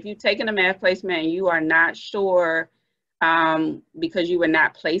anybody. If you've taken a math placement and you are not sure because you were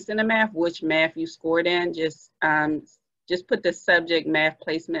not placed in a math, which math you scored in, just put the subject math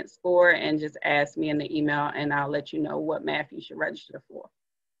placement score and just ask me in the email and I'll let you know what math you should register for.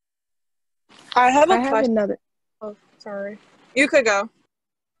 I have question. Another. Oh, sorry. You could go.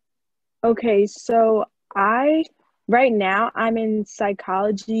 Okay, so right now I'm in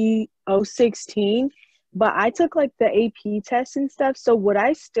psychology 016, but I took like the AP test and stuff. So would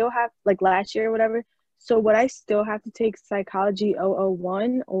I still have, like last year or whatever, so would I still have to take psychology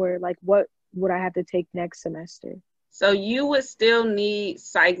 001 or like what would I have to take next semester? So you would still need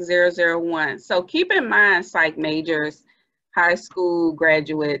Psych 001. So keep in mind, psych majors, high school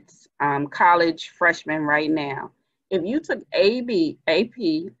graduates, college freshmen right now. If you took AB,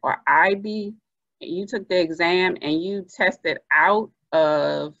 AP, or IB, you took the exam and you tested out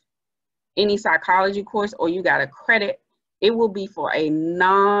of any psychology course or you got a credit, it will be for a non-major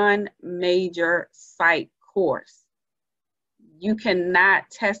psych course. You cannot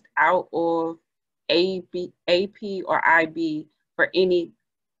test out of AP or IB for any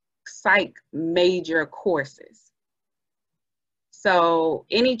psych major courses. So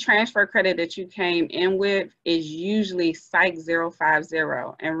any transfer credit that you came in with is usually Psych 050.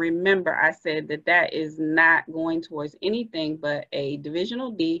 And remember, I said that that is not going towards anything but a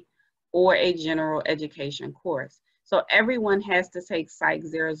Divisional D or a general education course. So everyone has to take Psych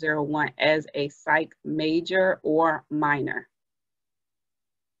 001 as a psych major or minor.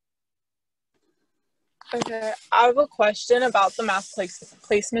 Okay, I have a question about the math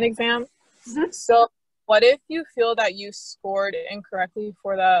placement exam. Mm-hmm. So what if you feel that you scored incorrectly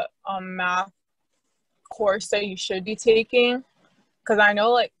for the math course that you should be taking? Because I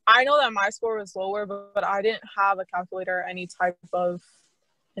know that my score was lower, but I didn't have a calculator or any type of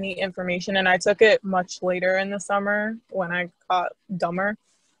any information, and I took it much later in the summer when I got dumber.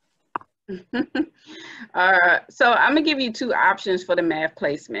 So I'm gonna give you two options for the math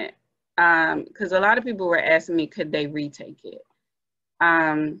placement, because a lot of people were asking me, could they retake it?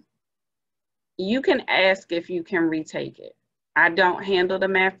 You can ask if you can retake it. I don't handle the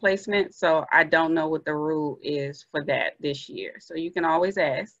math placement, so I don't know what the rule is for that this year. So you can always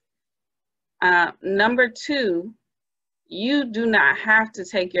ask. Number two, you do not have to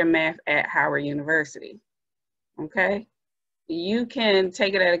take your math at Howard University, okay? You can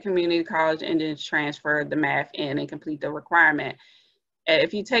take it at a community college and then transfer the math in and complete the requirement.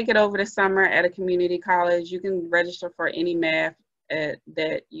 If you take it over the summer at a community college, you can register for any math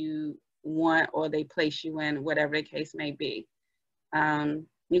that you want or they place you in, whatever the case may be.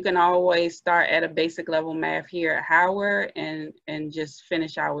 You can always start at a basic level math here at Howard and just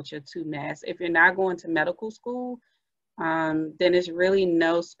finish out with your 2 maths. If you're not going to medical school, then there's really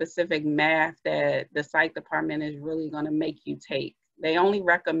no specific math that the psych department is really going to make you take. They only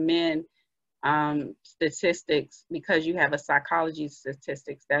recommend statistics because you have a psychology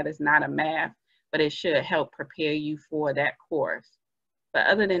statistics. That is not a math, but it should help prepare you for that course. But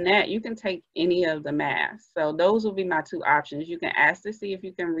other than that, you can take any of the math. So those will be my 2 options. You can ask to see if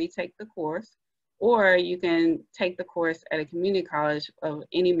you can retake the course, or you can take the course at a community college of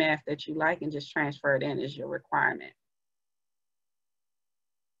any math that you like and just transfer it in as your requirement.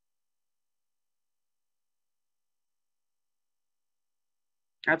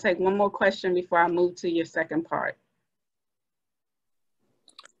 I'll take one more question before I move to your second part.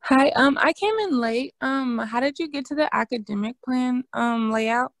 Hi, I came in late. How did you get to the academic plan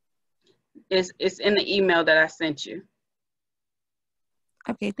layout? It's in the email that I sent you.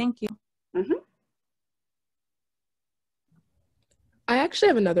 Okay, thank you. Mm-hmm. I actually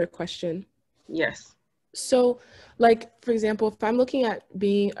have another question. Yes. So, like, for example, if I'm looking at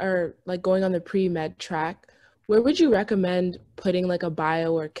going on the pre-med track, where would you recommend putting like a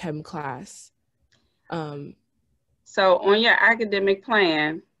bio or chem class? So on your academic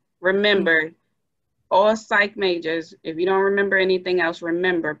plan, remember, all psych majors, if you don't remember anything else,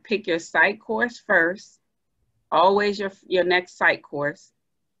 remember, pick your psych course first, always your next psych course,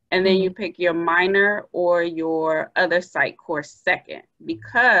 and then you pick your minor or your other psych course second,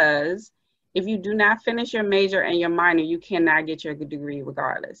 because if you do not finish your major and your minor, you cannot get your degree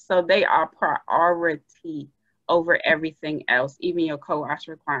regardless. So they are priority over everything else, even your co-op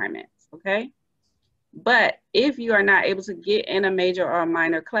requirements, okay? But if you are not able to get in a major or a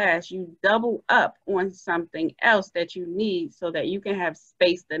minor class, you double up on something else that you need so that you can have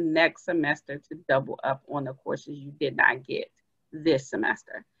space the next semester to double up on the courses you did not get this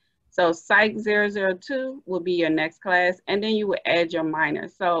semester. So Psych 002 will be your next class, and then you will add your minor.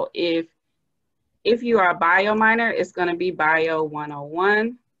 So if you are a bio minor, it's going to be Bio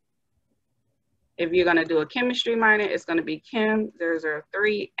 101. If you're going to do a chemistry minor, it's going to be Chem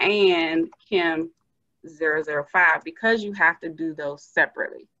 003 and Chem 005, because you have to do those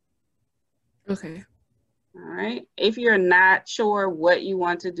separately. Okay. All right. If you're not sure what you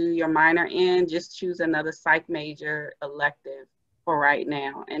want to do your minor in, just choose another psych major elective for right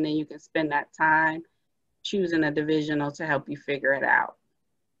now. And then you can spend that time choosing a divisional to help you figure it out.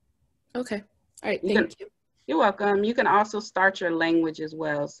 Okay. All right. Thank you. You're welcome. You can also start your language as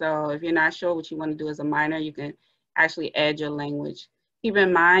well. So if you're not sure what you want to do as a minor, you can actually add your language. Keep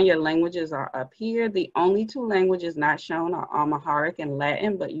in mind, your languages are up here. The only 2 languages not shown are Amharic and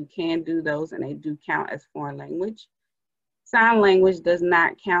Latin, but you can do those and they do count as foreign language. Sign language does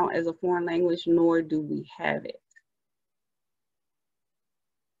not count as a foreign language, nor do we have it.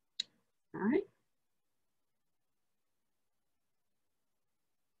 All right.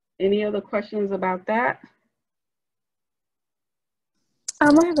 Any other questions about that? I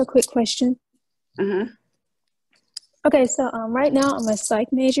have a quick question. Mm-hmm. Okay, so right now I'm a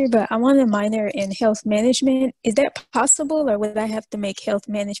psych major, but I want to minor in health management. Is that possible, or would I have to make health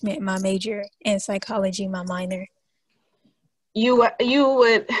management my major and psychology my minor? You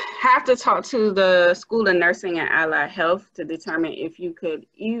would have to talk to the School of Nursing and Allied Health to determine if you could,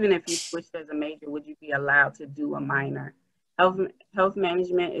 even if you switched as a major, would you be allowed to do a minor? Health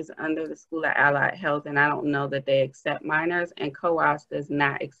management is under the School of Allied Health, and I don't know that they accept minors, and COAS does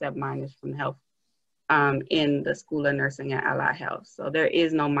not accept minors from health in the School of Nursing and Allied Health. So there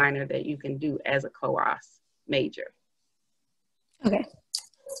is no minor that you can do as a COAS major. Okay,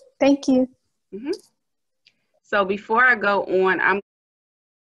 thank you. Mm-hmm. So before I go on, I'm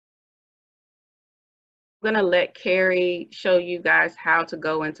gonna let Carrie show you guys how to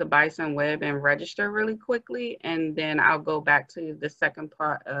go into Bison Web and register really quickly, and then I'll go back to the second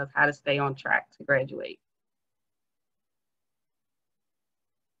part of how to stay on track to graduate.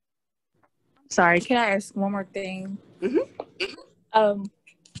 Sorry, can I ask one more thing? Mm-hmm.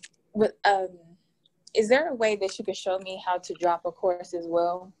 Is there a way that you could show me how to drop a course as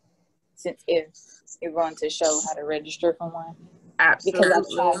well? Since if you're going to show how to register for one? Absolutely.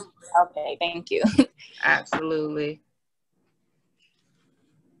 Because okay, thank you. Absolutely.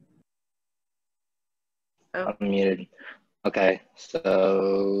 I'm muted. Okay,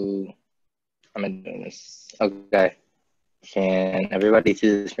 so I'm doing this. Okay, can everybody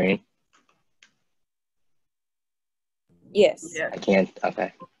see the screen? Yes. Yeah. I can't.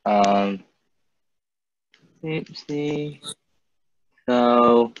 Okay. Let's see.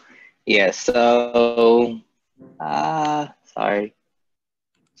 So, yeah. So, sorry.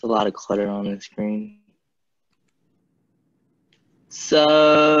 It's a lot of clutter on the screen. So,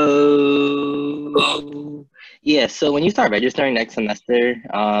 yeah. So when you start registering next semester,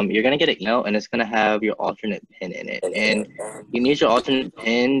 you're gonna get an email, and it's gonna have your alternate PIN in it. And you need your alternate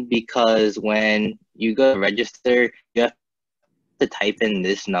PIN because when you go to register, you have to type in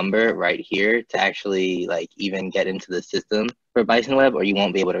this number right here to actually like even get into the system for Bison Web, or you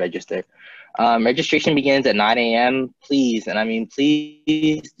won't be able to register. Registration begins at 9 a.m. Please, and I mean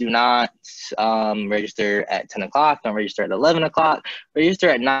please, do not register at 10 o'clock. Don't register at 11 o'clock. Register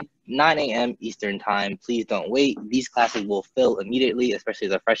at 9 a.m. Eastern time. Please don't wait. These classes will fill immediately, especially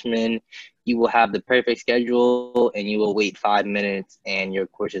as a freshman. You will have the perfect schedule, and you will wait 5 minutes, and your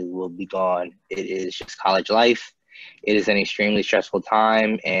courses will be gone. It is just college life. It is an extremely stressful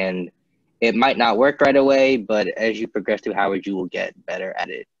time, and it might not work right away, but as you progress through Howard, you will get better at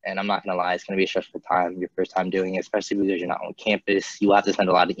it. And I'm not gonna lie, it's gonna be a stressful time, your first time doing it, especially because you're not on campus. You will have to send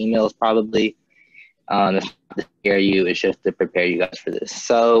a lot of emails probably. It's not to scare you, it's just to prepare you guys for this.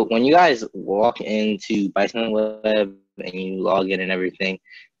 So when you guys walk into Bison Web and you log in and everything,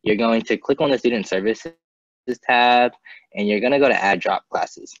 you're going to click on the Student Services tab, and you're gonna go to Add Drop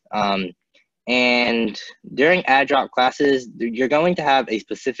Classes. And during add drop classes, you're going to have a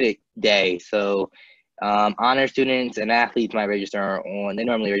specific day. So honor students and athletes might register they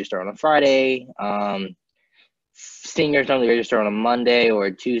normally register on a Friday. Seniors normally register on a Monday or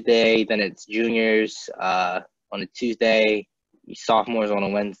a Tuesday. Then it's juniors on a Tuesday, sophomores on a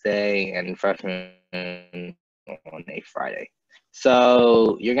Wednesday, and freshmen on a Friday.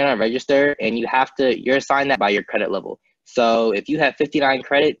 So you're gonna register, and you're assigned that by your credit level. So if you have 59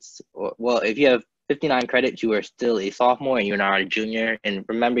 credits, if you have 59 credits, you are still a sophomore and you're not a junior. And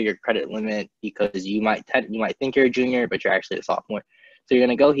remember your credit limit, because you might think you're a junior, but you're actually a sophomore. So you're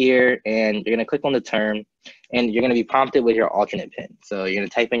gonna go here and you're gonna click on the term, and you're gonna be prompted with your alternate PIN. So you're gonna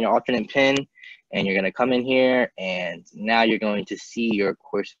type in your alternate PIN, and you're gonna come in here, and now you're going to see your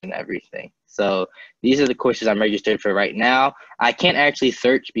course and everything. So these are the courses I'm registered for right now. I can't actually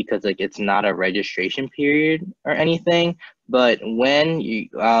search because like it's not a registration period or anything. But when you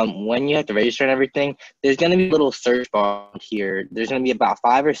have to register and everything, there's gonna be a little search bar here. There's gonna be about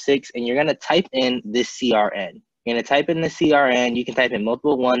 5 or 6, and you're gonna type in this CRN. You're gonna type in the CRN. You can type in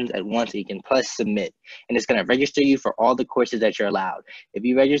multiple ones at once, and you can press submit, and it's gonna register you for all the courses that you're allowed. If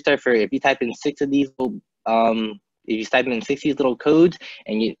you type in 6 of these little if you type in 60 little codes,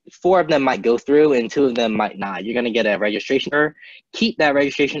 and 4 of them might go through and 2 of them might not, you're going to get a registration error. Keep that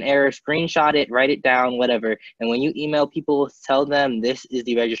registration error, screenshot it, write it down, whatever. And when you email people, tell them this is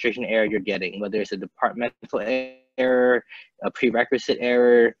the registration error you're getting, whether it's a departmental error, a prerequisite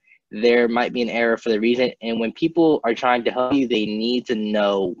error, there might be an error for the reason. And when people are trying to help you, they need to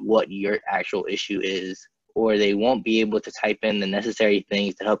know what your actual issue is or they won't be able to type in the necessary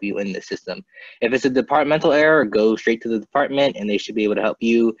things to help you in the system. If it's a departmental error, go straight to the department and they should be able to help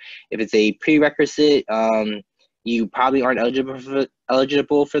you. If it's a prerequisite, you probably aren't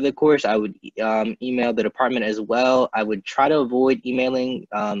eligible for the course, I would email the department as well. I would try to avoid emailing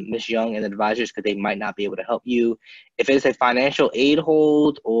Ms. Young and the advisors because they might not be able to help you. If it's a financial aid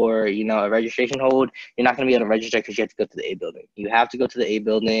hold or a registration hold, you're not going to be able to register because you have to go to the A building. You have to go to the A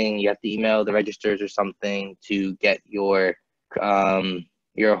building. You have to email the registers or something to get your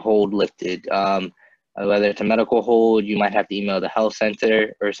hold lifted. Whether it's a medical hold, you might have to email the health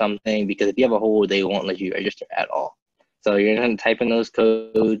center or something, because if you have a hold, they won't let you register at all. So you're going to type in those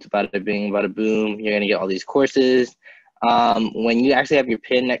codes, bada bing, bada boom. You're going to get all these courses. When you actually have your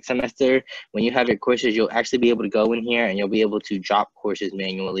PIN next semester, when you have your courses, you'll actually be able to go in here and you'll be able to drop courses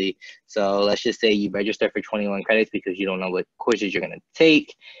manually. So let's just say you register for 21 credits because you don't know what courses you're going to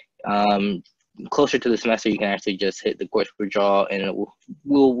take. Closer to the semester, you can actually just hit the course withdrawal and it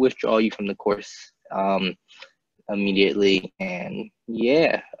will withdraw you from the course immediately. And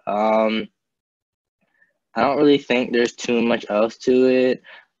yeah, I don't really think there's too much else to it.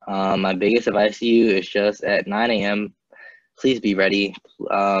 My biggest advice to you is just at 9 a.m. please be ready,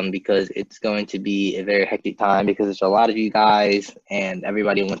 because it's going to be a very hectic time because there's a lot of you guys and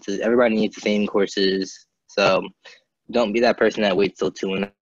everybody needs the same courses. So don't be that person that waits till 2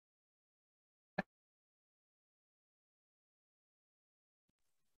 and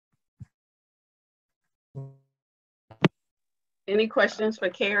Any questions for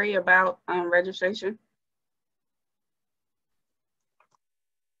Carrie about registration?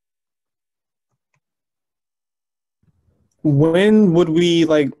 When would we,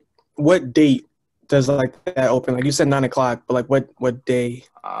 what date does that open? Like you said 9 o'clock, but what day?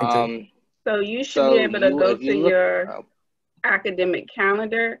 So you should be able to go to your academic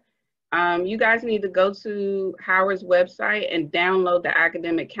calendar. You guys need to go to Howard's website and download the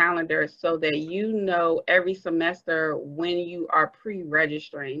academic calendar so that you know every semester when you are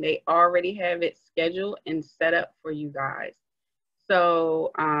pre-registering. They already have it scheduled and set up for you guys.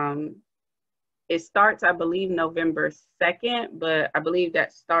 So it starts, I believe, November 2nd, but I believe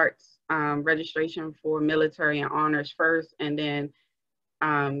that starts registration for military and honors first, and then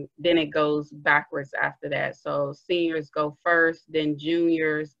it goes backwards after that. So seniors go first, then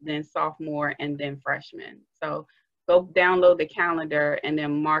juniors, then sophomore, and then freshmen. So go download the calendar and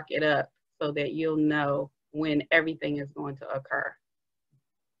then mark it up so that you'll know when everything is going to occur.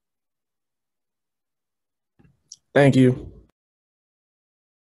 Thank you.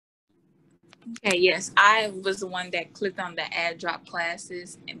 Okay, yes, I was the one that clicked on the add drop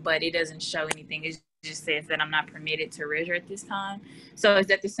classes, but it doesn't show anything. It just says that I'm not permitted to register at this time. So is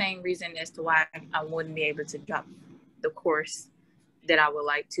that the same reason as to why I wouldn't be able to drop the course that I would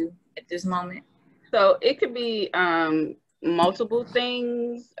like to at this moment? So it could be multiple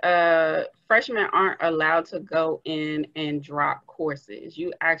things. Freshmen aren't allowed to go in and drop courses.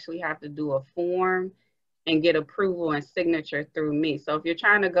 You actually have to do a form and get approval and signature through me. So if you're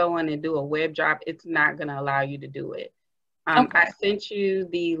trying to go in and do a web drop, it's not going to allow you to do it. Okay. I sent you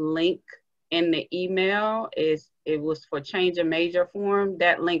the link in the email. It was for change of major form.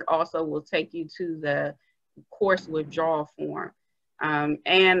 That link also will take you to the course withdrawal form.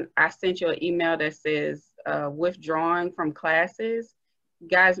 And I sent you an email that says withdrawing from classes.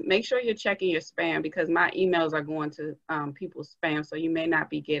 Guys, make sure you're checking your spam because my emails are going to people's spam, so you may not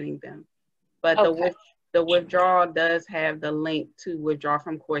be getting them. But okay. The withdrawal does have the link to withdraw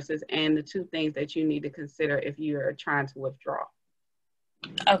from courses and the 2 things that you need to consider if you are trying to withdraw.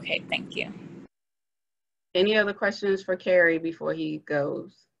 Okay, thank you. Any other questions for Carrie before he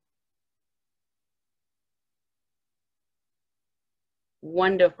goes?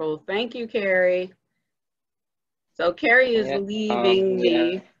 Wonderful. Thank you, Carrie. So Carrie is leaving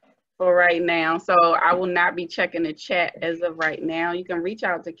me for right now. So I will not be checking the chat as of right now. You can reach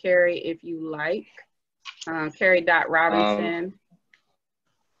out to Carrie if you like. Carrie.Robinson.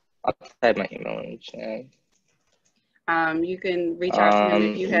 I'll type my email in the chat. You can reach out to him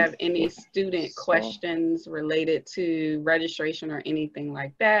if you have any student questions related to registration or anything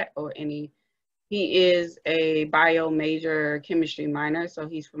like that, or he is a bio major chemistry minor, so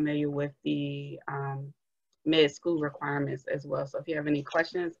he's familiar with the med school requirements as well. So if you have any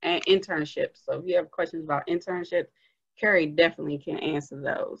questions, and internships. So if you have questions about internships, Carrie definitely can answer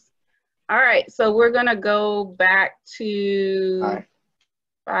those. All right, so we're gonna go back to,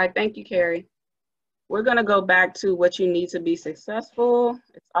 all right, thank you, Carrie. We're gonna go back to what you need to be successful.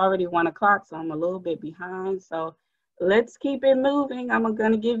 It's already 1 o'clock, so I'm a little bit behind. So let's keep it moving. I'm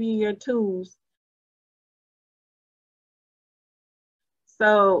gonna give you your tools.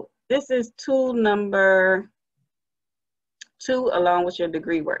 So This is tool number 2 along with your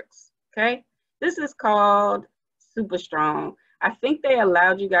degree works, okay? This is called Super Strong. I think they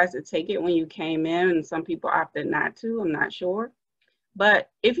allowed you guys to take it when you came in, and some people opted not to, I'm not sure. But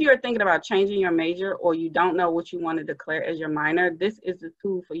if you're thinking about changing your major or you don't know what you want to declare as your minor, this is the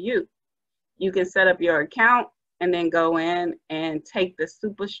tool for you. You can set up your account and then go in and take the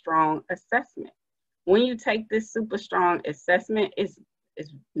Super Strong assessment. When you take this Super Strong assessment, it's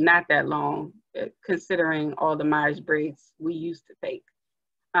not that long, considering all the Myers-Briggs we used to take.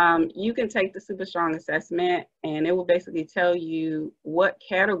 You can take the Super Strong assessment and it will basically tell you what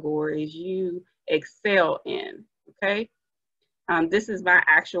categories you excel in, okay? This is my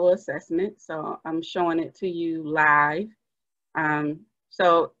actual assessment, so I'm showing it to you live.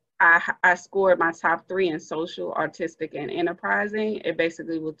 So I scored my top 3 in social, artistic, and enterprising. It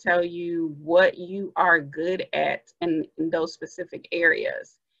basically will tell you what you are good at in those specific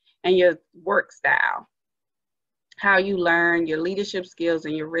areas and your work style, how you learn, your leadership skills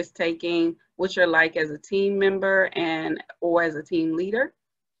and your risk taking, what you're like as a team member or as a team leader.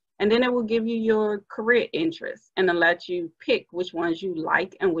 And then it will give you your career interests and it'll let you pick which ones you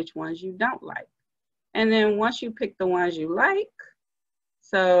like and which ones you don't like. And then once you pick the ones you like,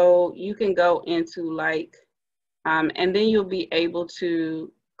 so you can go into and then you'll be able to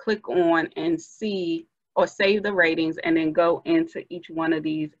click on and see or save the ratings and then go into each one of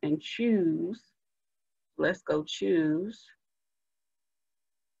these and choose. Let's go choose.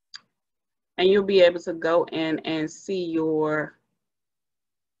 And you'll be able to go in and see your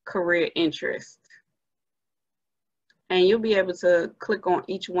career interest. And you'll be able to click on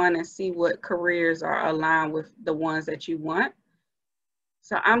each one and see what careers are aligned with the ones that you want.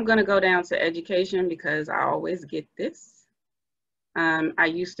 So I'm gonna go down to education because I always get this. I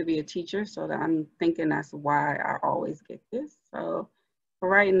used to be a teacher, so I'm thinking that's why I always get this. So for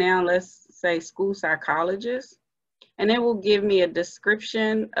right now, let's say school psychologist. And it will give me a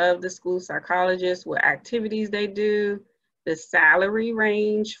description of the school psychologist, what activities they do, the salary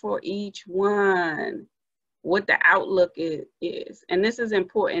range for each one, what the outlook is. And this is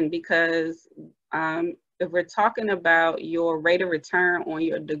important because if we're talking about your rate of return on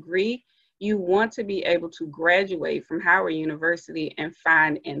your degree, you want to be able to graduate from Howard University and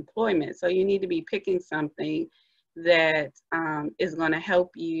find employment. So you need to be picking something that is going to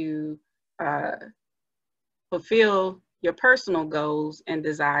help you fulfill your personal goals and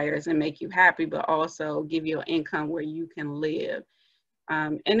desires and make you happy, but also give you an income where you can live.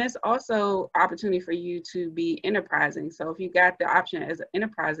 And it's also opportunity for you to be enterprising. So if you got the option as an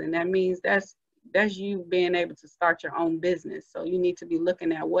enterprising, that means that's you being able to start your own business. So you need to be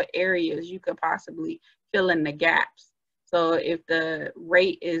looking at what areas you could possibly fill in the gaps. So if the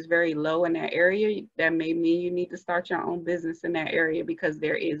rate is very low in that area, that may mean you need to start your own business in that area because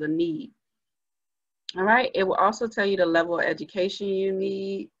there is a need. All right, it will also tell you the level of education you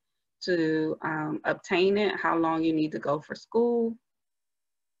need to obtain it, how long you need to go for school,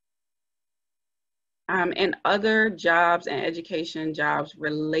 and other jobs and education jobs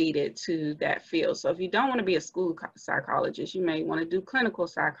related to that field. So if you don't want to be a school psychologist, you may want to do clinical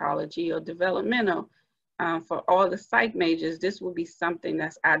psychology or developmental. For all the psych majors, this will be something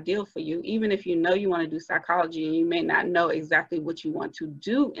that's ideal for you, even if you know you want to do psychology and you may not know exactly what you want to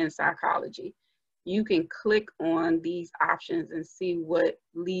do in psychology. You can click on these options and see what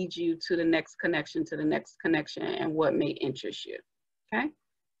leads you to the next connection, and what may interest you, okay?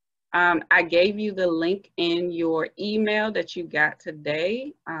 I gave you the link in your email that you got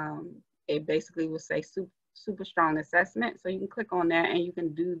today. It basically will say super strong assessment. So you can click on that and you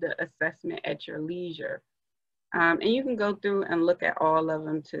can do the assessment at your leisure. And you can go through and look at all of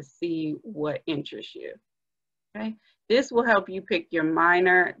them to see what interests you, okay? This will help you pick your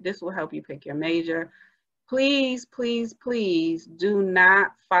minor. This will help you pick your major. Please, please, please do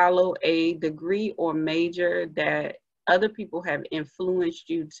not follow a degree or major that other people have influenced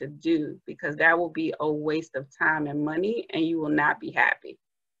you to do, because that will be a waste of time and money and you will not be happy.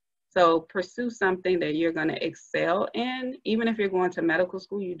 So pursue something that you're going to excel in. Even if you're going to medical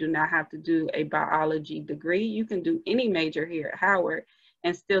school, you do not have to do a biology degree. You can do any major here at Howard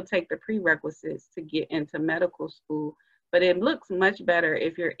and still take the prerequisites to get into medical school. But it looks much better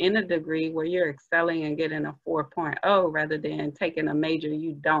if you're in a degree where you're excelling and getting a 4.0 rather than taking a major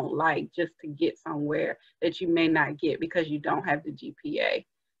you don't like just to get somewhere that you may not get because you don't have the GPA,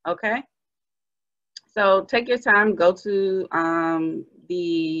 okay? So take your time, go to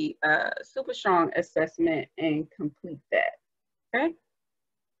the Super Strong assessment and complete that, okay?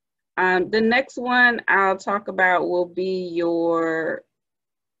 The next one I'll talk about will be your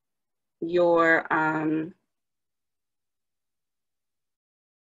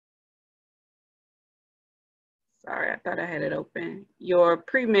sorry, I thought I had it open. Your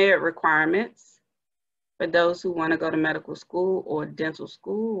pre-med requirements for those who want to go to medical school or dental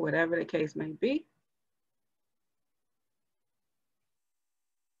school, whatever the case may be.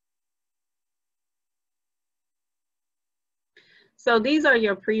 So these are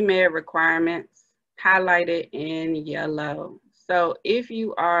your pre-med requirements highlighted in yellow. So if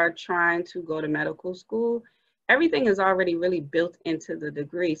you are trying to go to medical school, everything is already really built into the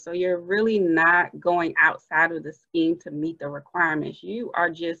degree. So you're really not going outside of the scheme to meet the requirements. You are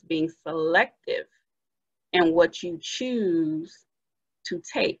just being selective in what you choose to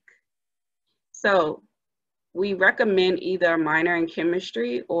take. So we recommend either a minor in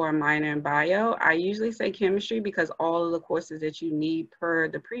chemistry or a minor in bio. I usually say chemistry because all of the courses that you need per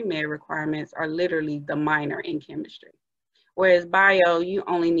the pre-med requirements are literally the minor in chemistry. Whereas bio, you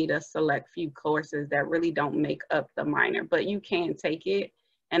only need a select few courses that really don't make up the minor, but you can take it,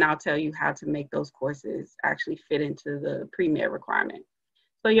 and I'll tell you how to make those courses actually fit into the pre-med requirement.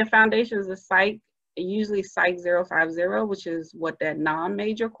 So your foundations of psych, usually Psych 050, which is what that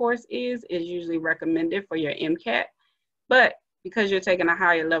non-major course is usually recommended for your MCAT. But because you're taking a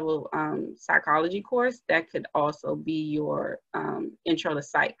higher level psychology course, that could also be your intro to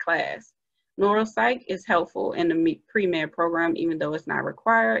psych class. Neuropsych is helpful in the pre-med program, even though it's not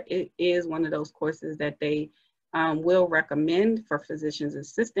required. It is one of those courses that they will recommend for physician's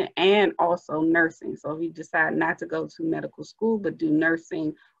assistant and also nursing. So if you decide not to go to medical school, but do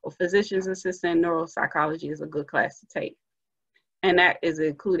nursing or physician's assistant, neuropsychology is a good class to take. And that is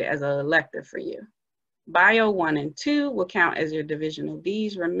included as an elective for you. Bio 1 and 2 will count as your divisional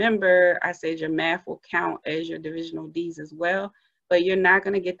Ds. Remember, I said your math will count as your divisional Ds as well, but you're not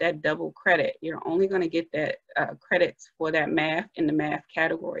going to get that double credit. You're only going to get that credits for that math in the math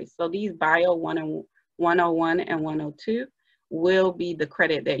category. So these Bio 101 and 102 will be the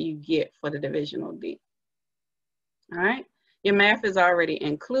credit that you get for the divisional D. All right. Your math is already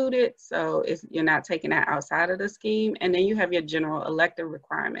included, so you're not taking that outside of the scheme. And then you have your general elective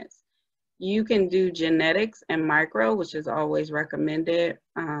requirements. You can do genetics and micro, which is always recommended.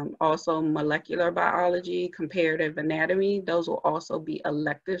 Also molecular biology, comparative anatomy, those will also be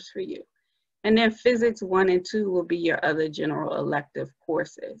electives for you. And then physics 1 and 2 will be your other general elective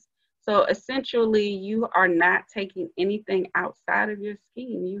courses. So essentially, you are not taking anything outside of your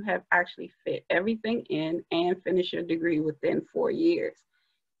scheme. You have actually fit everything in and finished your degree within 4 years.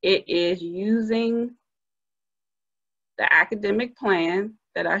 It is using the academic plan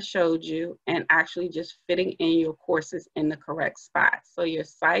that I showed you and actually just fitting in your courses in the correct spot. So your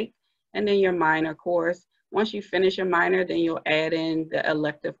psych and then your minor course. Once you finish your minor, then you'll add in the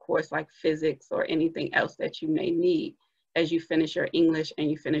elective course like physics or anything else that you may need as you finish your English and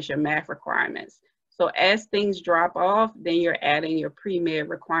you finish your math requirements. So as things drop off, then you're adding your pre-med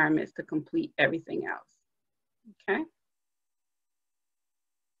requirements to complete everything else, okay?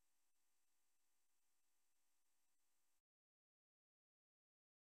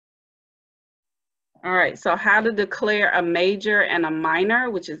 All right, so how to declare a major and a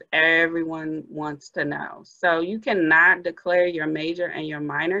minor, which is everyone wants to know. So you cannot declare your major and your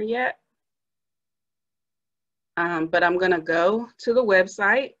minor yet, but I'm gonna go to the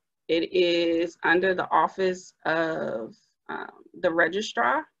website. It is under the office of the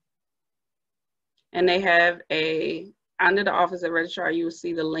registrar, and they have under the office of registrar, you will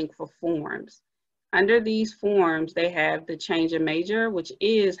see the link for forms. Under these forms, they have the change of major, which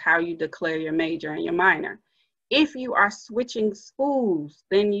is how you declare your major and your minor. If you are switching schools,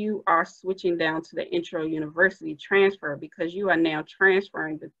 then you are switching down to the intro university transfer because you are now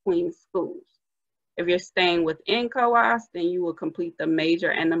transferring between schools. If you're staying within COAS, then you will complete the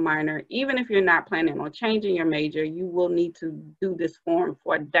major and the minor. Even if you're not planning on changing your major, you will need to do this form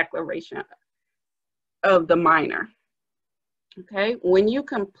for a declaration of the minor. Okay, when you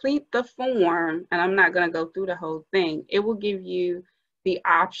complete the form, and I'm not going to go through the whole thing, it will give you the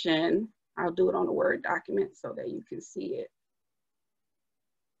option. I'll do it on a Word document so that you can see it.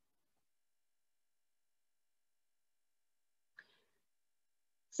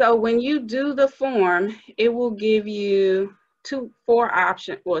 So when you do the form, it will give you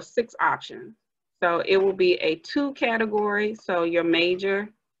 6 options. So it will be a 2 category, so your major,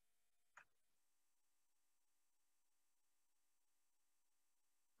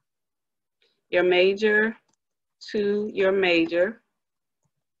 to your major.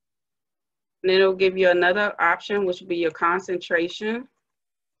 And then it'll give you another option, which will be your concentration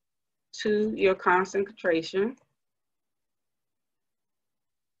to your concentration.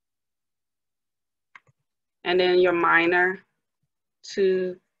 And then your minor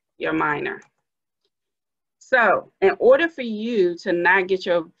to your minor. So in order for you to not get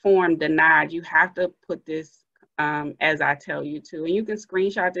your form denied, you have to put this as I tell you to. And you can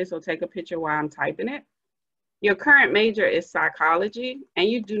screenshot this or take a picture while I'm typing it. Your current major is psychology, and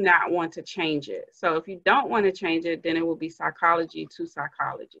you do not want to change it. So if you don't want to change it, then it will be psychology to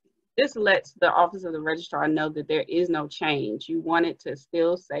psychology. This lets the Office of the Registrar know that there is no change. You want it to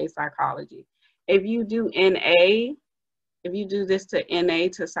still say psychology. If you do NA, if you do this to NA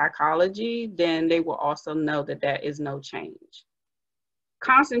to psychology, then they will also know that there is no change.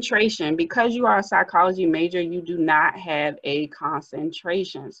 Concentration, because you are a psychology major, you do not have a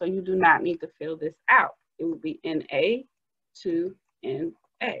concentration. So you do not need to fill this out. It would be NA to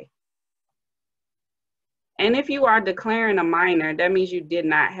NA. And if you are declaring a minor, that means you did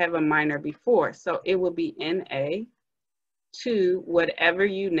not have a minor before. So it will be NA to whatever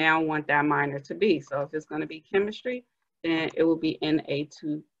you now want that minor to be. So if it's going to be chemistry, then it will be NA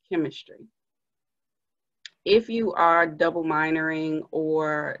to chemistry. If you are double minoring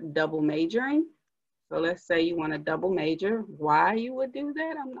or double majoring, so let's say you want a double major, why you would do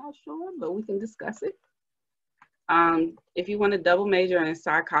that, I'm not sure, but we can discuss it. If you want a double major in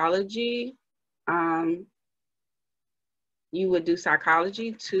psychology, you would do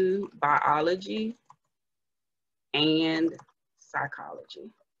psychology to biology and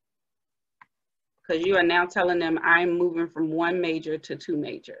psychology. Because you are now telling them I'm moving from one major to two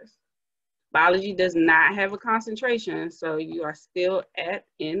majors. Biology does not have a concentration, so you are still at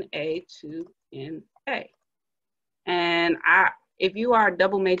NA to NA. And if you are a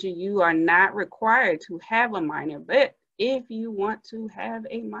double major, you are not required to have a minor, but if you want to have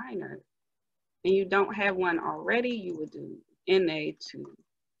a minor and you don't have one already, you would do NA to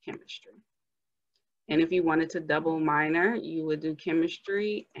chemistry. And if you wanted to double minor, you would do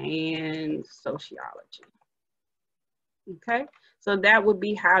chemistry and sociology. Okay, so that would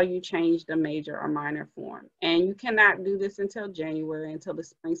be how you change the major or minor form. And you cannot do this until January, until the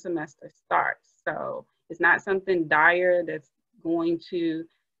spring semester starts. So it's not something dire that's going to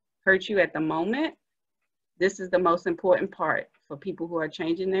hurt you at the moment. This is the most important part for people who are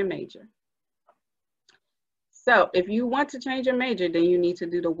changing their major. So if you want to change your major, then you need to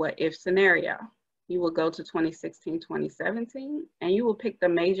do the what if scenario. You will go to 2016, 2017, and you will pick the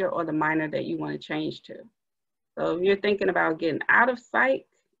major or the minor that you want to change to. So if you're thinking about getting out of psych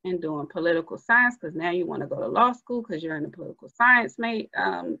and doing political science, because now you want to go to law school because you're in the political science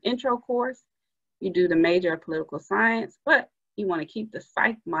intro course, you do the major of political science, but you want to keep the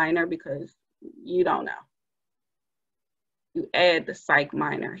psych minor because you don't know. You add the psych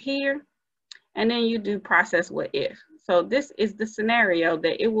minor here, and then you do process what if. So this is the scenario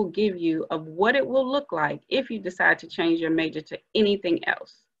that it will give you of what it will look like if you decide to change your major to anything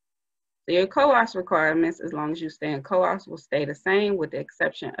else. So your co-ops requirements, as long as you stay in co-ops, will stay the same with the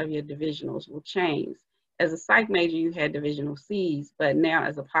exception of your divisionals will change. As a psych major, you had divisional Cs, but now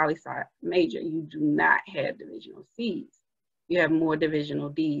as a poli-sci major, you do not have divisional Cs. You have more divisional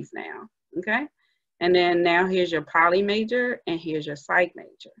Ds now, okay? And then now here's your poly major and here's your psych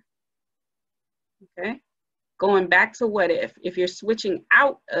major, okay? Going back to what if you're switching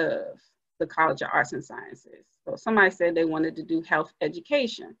out of the College of Arts and Sciences. So somebody said they wanted to do health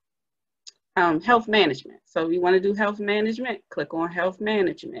education. Health management. So if you want to do health management, click on health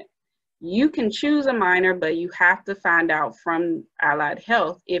management. You can choose a minor, but you have to find out from Allied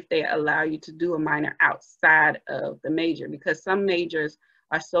Health if they allow you to do a minor outside of the major, because some majors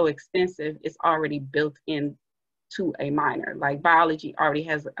are so extensive, it's already built in to a minor. Like biology already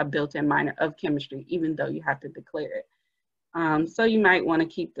has a built-in minor of chemistry, even though you have to declare it. So you might want to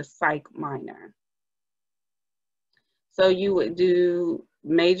keep the psych minor. So you would do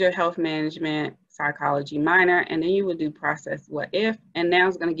major health management, psychology minor, and then you would do process what if, and now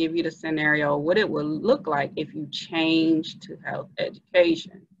it's going to give you the scenario, what it will look like if you change to health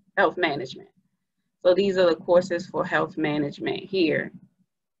education, health management. So these are the courses for health management here.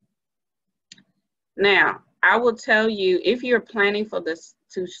 Now, I will tell you, if you're planning for this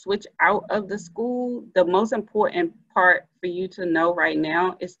to switch out of the school, the most important part for you to know right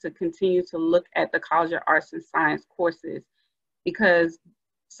now is to continue to look at the College of Arts and Science courses, because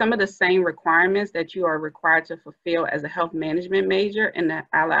some of the same requirements that you are required to fulfill as a health management major in the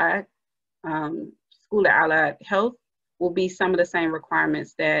Allied School of Allied Health will be some of the same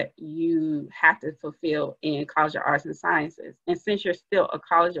requirements that you have to fulfill in College of Arts and Sciences. And since you're still a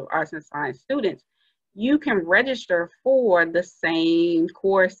College of Arts and Science student, you can register for the same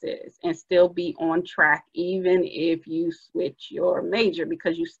courses and still be on track even if you switch your major,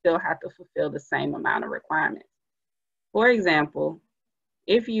 because you still have to fulfill the same amount of requirements. For example,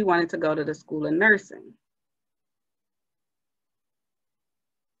 if you wanted to go to the School of Nursing,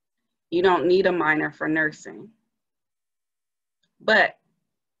 you don't need a minor for nursing. But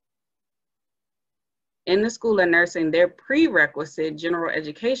in the School of Nursing, their prerequisite general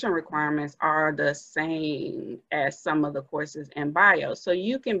education requirements are the same as some of the courses in bio. So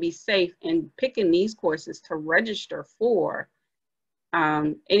you can be safe in picking these courses to register for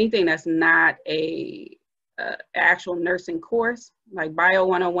anything that's not a actual nursing course. Like Bio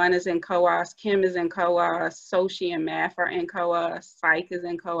 101 is in COAS, Chem is in COAS, Soci and Math are in COAS, Psych is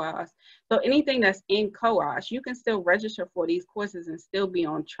in COAS. So anything that's in COAS, you can still register for these courses and still be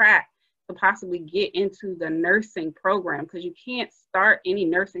on track to possibly get into the nursing program, because you can't start any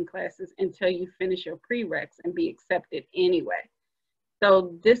nursing classes until you finish your prereqs and be accepted anyway.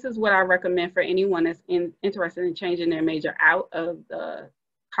 So this is what I recommend for anyone that's interested in changing their major out of the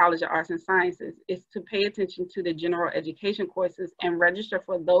College of Arts and Sciences, is to pay attention to the general education courses and register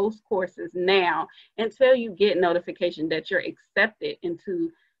for those courses now until you get notification that you're accepted into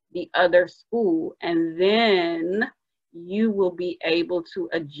the other school, and then you will be able to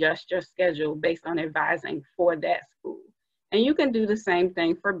adjust your schedule based on advising for that school. And you can do the same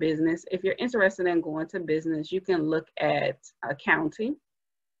thing for business. If you're interested in going to business, you can look at accounting,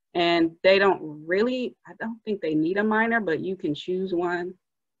 and they don't really, I don't think they need a minor, but you can choose one.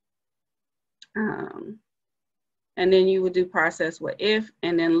 And then you would do process what if,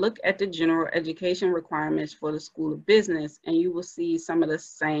 and then look at the general education requirements for the School of Business, and you will see some of the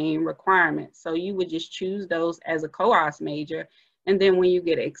same requirements. So you would just choose those as a COAS major, and then when you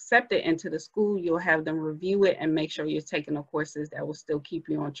get accepted into the school, you'll have them review it and make sure you're taking the courses that will still keep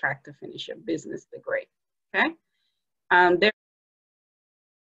you on track to finish your business degree, okay?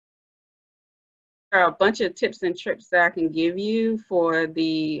 There are a bunch of tips and tricks that I can give you for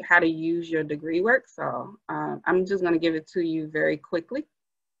how to use your degree work. So I'm just going to give it to you very quickly.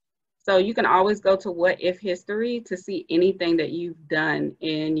 So you can always go to What If History to see anything that you've done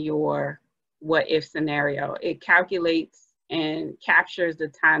in your what if scenario. It calculates and captures the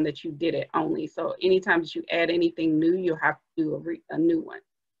time that you did it only. So anytime that you add anything new, you'll have to do a new one.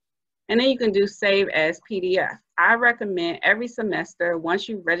 And then you can do Save as PDF. I recommend every semester, once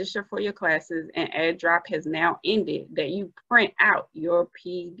you register for your classes and add drop has now ended, that you print out your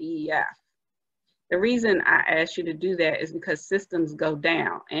PDF. The reason I asked you to do that is because systems go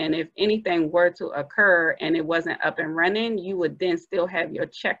down. And if anything were to occur and it wasn't up and running, you would then still have your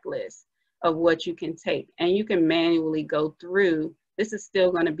checklist of what you can take. And you can manually go through. This is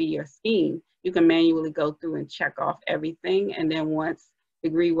still going to be your scheme. You can manually go through and check off everything. And then once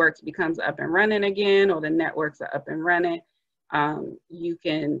DegreeWorks becomes up and running again, or the networks are up and running, you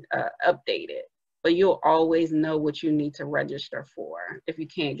can update it. But you'll always know what you need to register for if you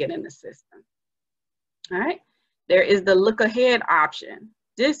can't get in the system. All right, there is the look ahead option.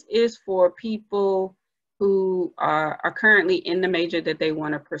 This is for people who are currently in the major that they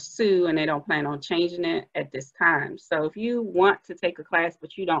want to pursue and they don't plan on changing it at this time. So if you want to take a class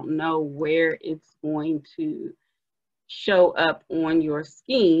but you don't know where it's going to show up on your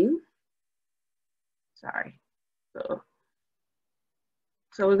scheme. Sorry. So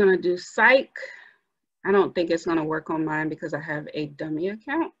we're going to do Psych. I don't think it's going to work on mine because I have a dummy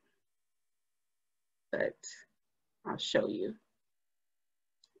account, but I'll show you.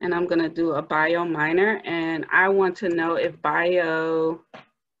 And I'm going to do a bio minor, and I want to know if bio,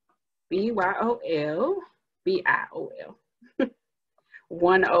 B-Y-O-L, B-I-O-L,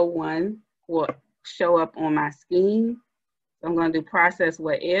 101 will show up on my scheme. So I'm going to do process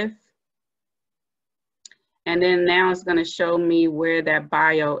what if. And then now it's going to show me where that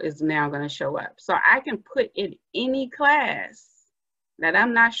bio is now going to show up. So I can put in any class that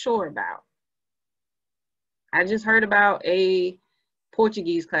I'm not sure about. I just heard about a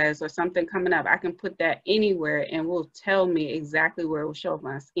Portuguese class or something coming up. I can put that anywhere and it will tell me exactly where it will show up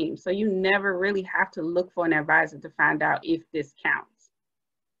on my scheme. So you never really have to look for an advisor to find out if this counts.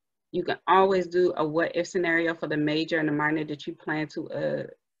 You can always do a what if scenario for the major and the minor that you plan to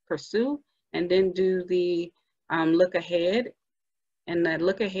pursue, and then do the look ahead. And the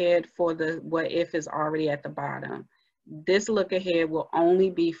look ahead for the what if is already at the bottom. This look ahead will only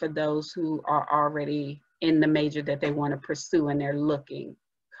be for those who are already in the major that they want to pursue and they're looking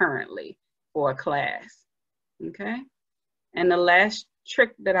currently for a class, okay? And the last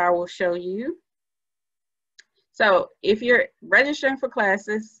trick that I will show you. So if you're registering for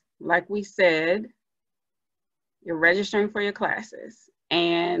classes, like we said, you're registering for your classes.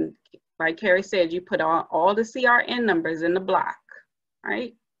 And like Carrie said, you put all the CRN numbers in the block,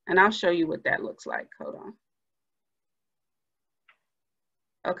 right? And I'll show you what that looks like. Hold on.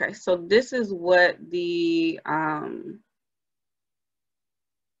 Okay, so this is what the,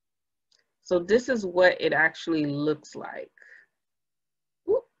 so this is what it actually looks like.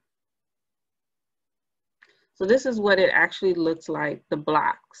 Whoop. So this is what it actually looks like, the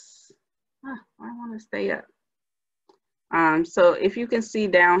blocks. I want to stay up. So if you can see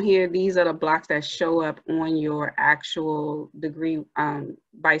down here, these are the blocks that show up on your actual degree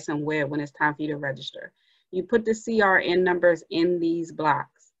Bison Web when it's time for you to register. You put the CRN numbers in these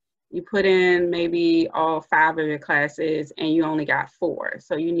blocks. You put in maybe all 5 of your classes and you only got 4.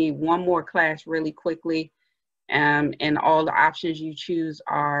 So you need one more class really quickly, and all the options you choose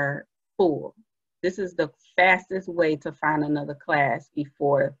are full. This is the fastest way to find another class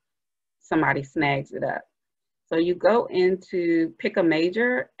before somebody snags it up. So you go into pick a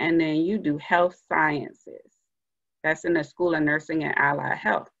major and then you do health sciences. That's in the School of Nursing and Allied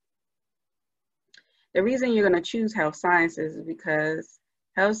Health. The reason you're going to choose health sciences is because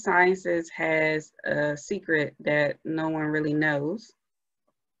health sciences has a secret that no one really knows,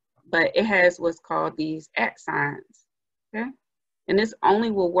 but it has what's called these @ signs, okay? And this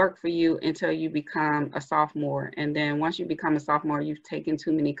only will work for you until you become a sophomore. And then once you become a sophomore, you've taken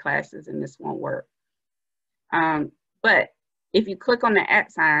too many classes and this won't work. But if you click on the @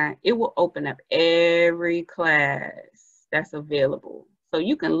 sign, it will open up every class that's available. So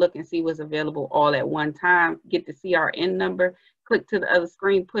you can look and see what's available all at one time, get the CRN number, click to the other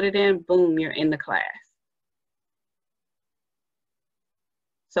screen, put it in, boom, you're in the class.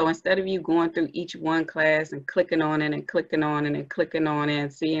 So instead of you going through each one class and clicking on it and clicking on it and clicking on it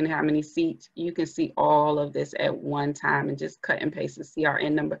and seeing how many seats, you can see all of this at one time and just cut and paste the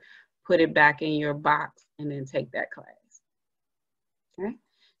CRN number, put it back in your box, and then take that class. Okay?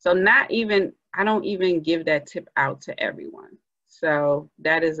 So I don't even give that tip out to everyone. So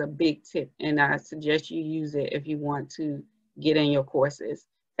that is a big tip, and I suggest you use it if you want to get in your courses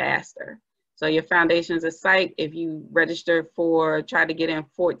faster. So your foundations of psych, if you registered tried to get in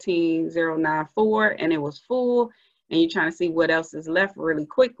 14094 and it was full, and you're trying to see what else is left really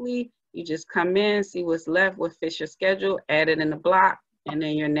quickly, you just come in, see what's left, what fits your schedule, add it in the block, and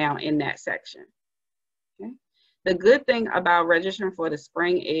then you're now in that section. Okay? The good thing about registering for the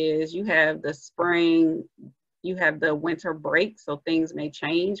spring is you have the spring, you have the winter break, so things may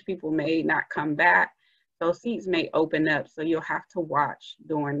change. People may not come back. So seats may open up, so you'll have to watch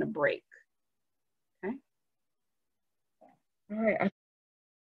during the break. Okay? All right. I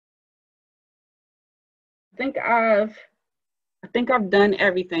think I've done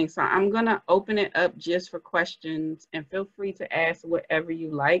everything. So I'm gonna open it up just for questions, and feel free to ask whatever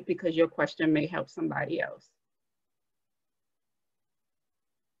you like because your question may help somebody else.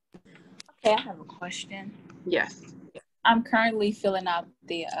 Okay, I have a question. Yes. I'm currently filling out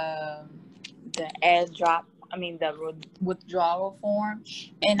the withdrawal form,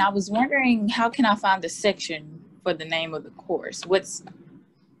 and I was wondering, how can I find the section for the name of the course?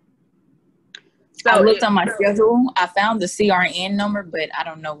 I looked on my schedule, I found the CRN number, but I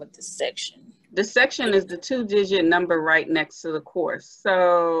don't know what the section. The section is the 2-digit number right next to the course.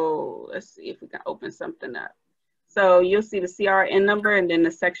 So let's see if we can open something up. So you'll see the CRN number, and then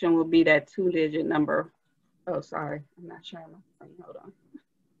the section will be that 2-digit number. Oh, sorry, I'm not sharing my screen. Hold on.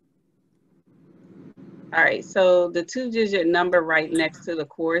 All right, so the 2-digit number right next to the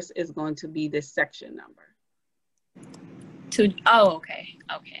course is going to be the section number. Okay.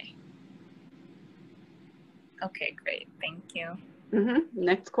 Okay, great, thank you.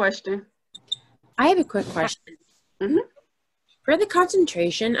 Next question. I have a quick question. For the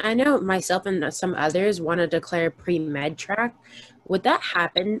concentration, I know myself and some others want to declare pre-med track. Would that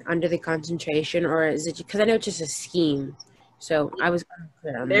happen under the concentration, or is it because I know it's just a scheme? So I was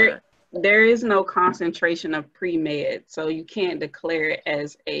unclear on that. There is no concentration of pre-med, so you can't declare it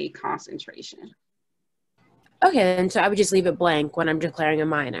as a concentration. Okay, then so I would just leave it blank when I'm declaring a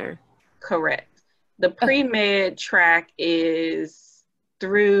minor. Correct. The pre-med track is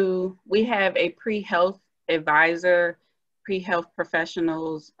through, we have a pre-health advisor, pre-health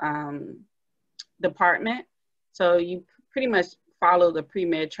professionals department. So you pretty much follow the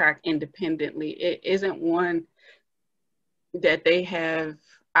pre-med track independently. It isn't one that they have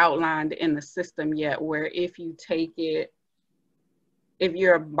outlined in the system yet, where if you take it, if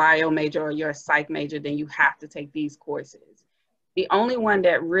you're a bio major or you're a psych major, then you have to take these courses. The only one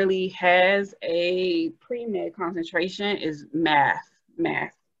that really has a pre-med concentration is math.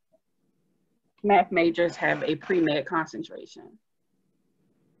 Math majors have a pre-med concentration.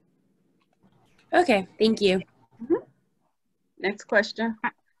 Okay, thank you. Next question.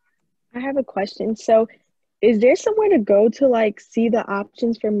 I have a question. So is there somewhere to go to like see the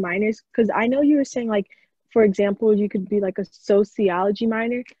options for minors? Because I know you were saying like, for example, you could be like a sociology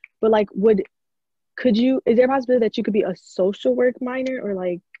minor, but like is there a possibility that you could be a social work minor or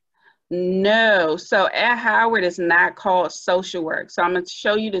like? No, so at Howard it's not called social work. So I'm gonna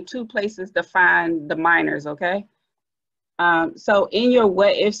show you the 2 places to find the minors, okay? So in your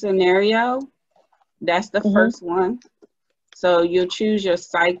what if scenario, that's the first one. So you'll choose your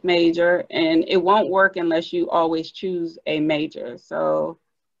psych major, and it won't work unless you always choose a major. So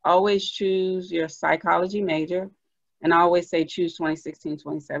always choose your psychology major. And I always say choose 2016,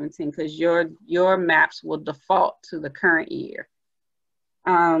 2017, because your maps will default to the current year.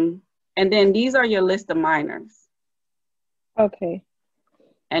 And then these are your list of minors. Okay.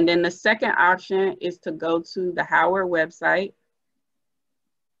 And then the second option is to go to the Howard website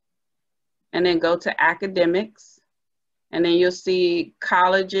and then go to academics. And then you'll see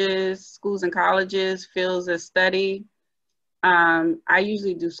colleges, schools and colleges, fields of study. I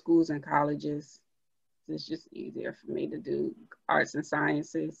usually do schools and colleges. It's just easier for me to do arts and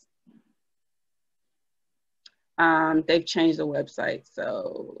sciences. They've changed the website.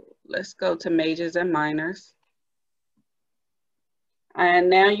 So let's go to majors and minors. And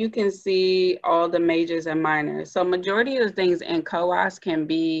now you can see all the majors and minors. So majority of the things in COAS can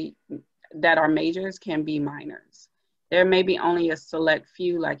be, that are majors, can be minors. There may be only a select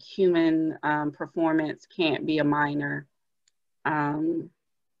few, like human performance can't be a minor. Let's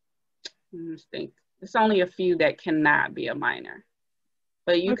think. It's only a few that cannot be a minor.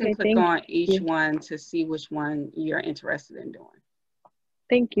 But you can click on each one to see which one you're interested in doing.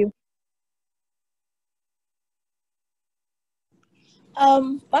 Thank you.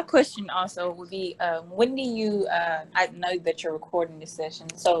 My question also would be, when do you, I know that you're recording this session,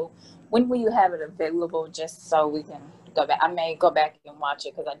 so when will you have it available, just so we can go back? I may go back and watch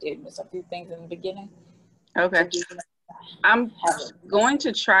it because I did miss a few things in the beginning. Okay. I'm going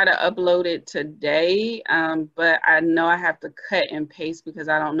to try to upload it today, but I know I have to cut and paste because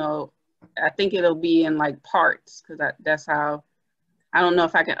I don't know. I think it'll be in like parts because that's how. I don't know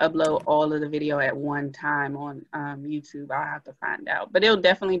if I can upload all of the video at one time on YouTube. I'll have to find out, but it'll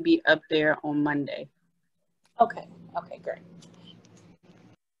definitely be up there on Monday. Okay. Okay, great.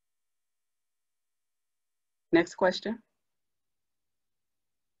 Next question.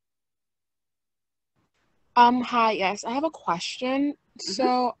 Hi, yes, I have a question.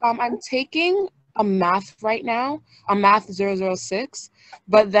 So I'm taking a math right now, a math 006,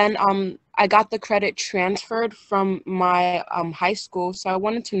 but then I got the credit transferred from my high school, so I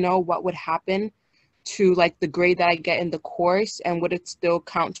wanted to know what would happen to like the grade that I get in the course, and would it still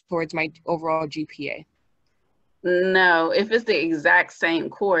count towards my overall GPA? No, if it's the exact same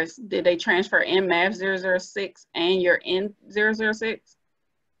course, did they transfer in math 006 and you're in 006?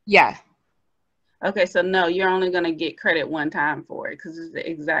 Yeah. Okay, so no, you're only going to get credit one time for it because it's the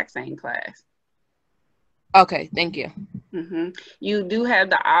exact same class. Okay, thank you. You do have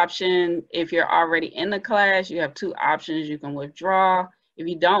the option, if you're already in the class, you have two options. You can withdraw. If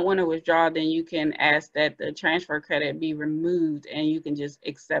you don't want to withdraw, then you can ask that the transfer credit be removed and you can just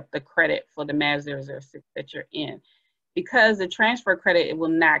accept the credit for the math 006 that you're in. Because the transfer credit, it will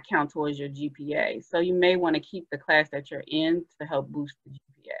not count towards your GPA. So you may want to keep the class that you're in to help boost the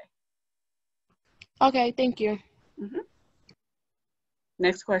GPA. Okay, thank you.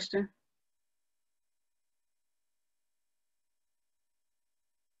 Next question.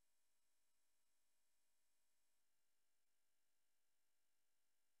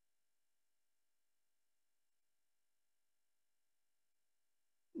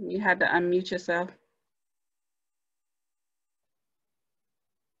 You had to unmute yourself.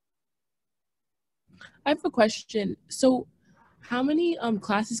 I have a question. So how many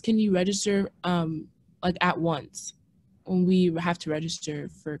classes can you register like at once when we have to register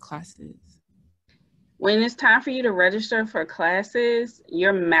for classes? When it's time for you to register for classes,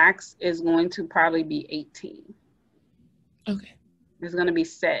 your max is going to probably be 18. Okay. It's going to be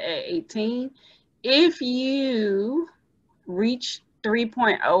set at 18. If you reach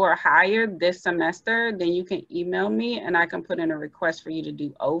 3.0 or higher this semester, then you can email me and I can put in a request for you to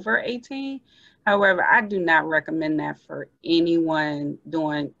do over 18. However, I do not recommend that for anyone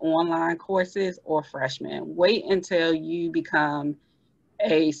doing online courses or freshmen. Wait until you become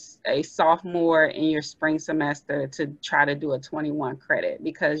a sophomore in your spring semester to try to do a 21 credit,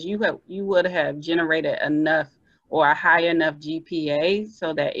 because you would have generated enough or a high enough GPA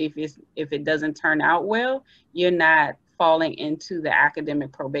so that if it doesn't turn out well, you're not falling into the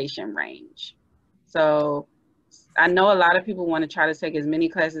academic probation range. So I know a lot of people want to try to take as many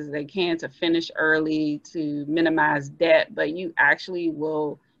classes as they can to finish early to minimize debt, but you actually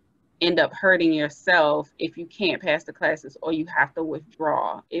will end up hurting yourself if you can't pass the classes or you have to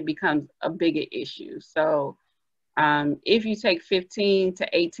withdraw. It becomes a bigger issue. So if you take 15 to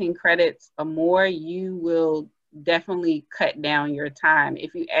 18 credits or more, you will definitely cut down your time.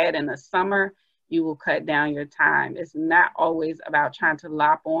 If you add in the summer, you will cut down your time. It's not always about trying to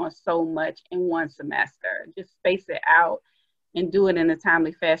lop on so much in one semester. Just space it out and do it in a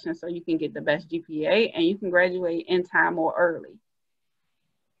timely fashion so you can get the best GPA and you can graduate in time or early.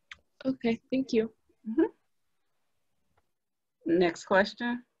 Okay, thank you. Next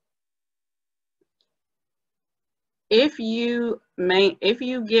question. If you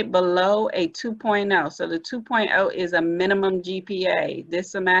get below a 2.0, so the 2.0 is a minimum GPA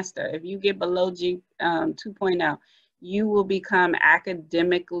this semester. If you get below 2.0, you will become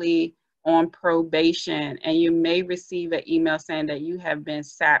academically on probation, and you may receive an email saying that you have been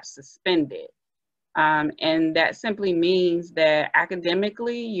SAP suspended. And that simply means that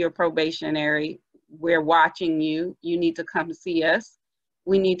academically you're probationary. We're watching you. You need to come see us.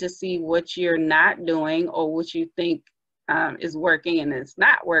 We need to see what you're not doing or what you think is working and it's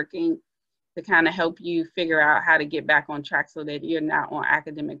not working to kind of help you figure out how to get back on track so that you're not on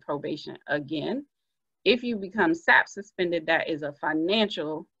academic probation again. If you become SAP suspended, that is a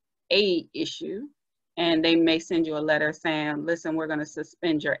financial aid issue. And they may send you a letter saying, listen, we're going to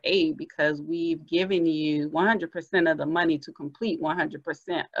suspend your aid because we've given you 100% of the money to complete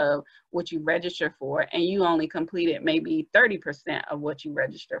 100% of what you register for, and you only completed maybe 30% of what you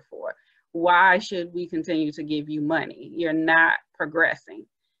registered for. Why should we continue to give you money? You're not progressing.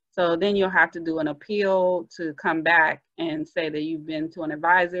 So then you'll have to do an appeal to come back and say that you've been to an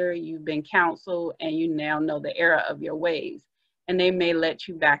advisor, you've been counseled, and you now know the error of your ways. And they may let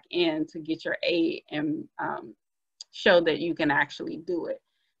you back in to get your aid and show that you can actually do it.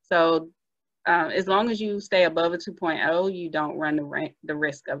 So as long as you stay above a 2.0, you don't run the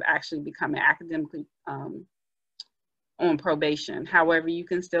risk of actually becoming academically on probation. However, you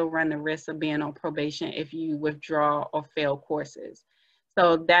can still run the risk of being on probation if you withdraw or fail courses.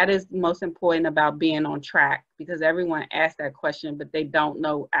 So that is most important about being on track, because everyone asks that question, but they don't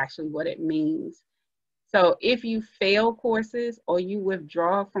know actually what it means. So if you fail courses or you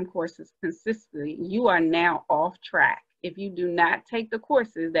withdraw from courses consistently, you are now off track. If you do not take the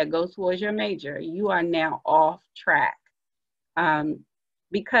courses that go towards your major, you are now off track.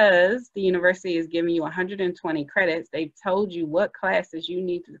 Because the university is giving you 120 credits, they've told you what classes you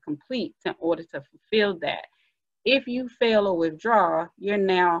need to complete in order to fulfill that. If you fail or withdraw, you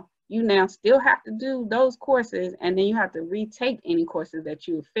now still have to do those courses, and then you have to retake any courses that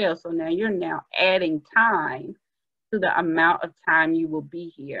you fail. So now you're now adding time to the amount of time you will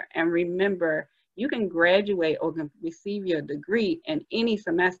be here. And remember, you can graduate or receive your degree in any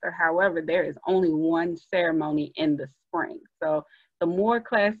semester. However, there is only one ceremony in the spring. So the more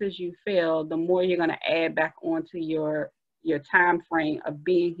classes you fail, the more you're going to add back onto your time frame of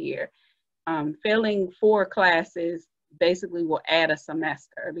being here. Failing 4 classes basically will add a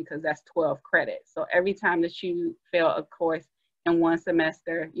semester, because that's 12 credits. So every time that you fail a course in one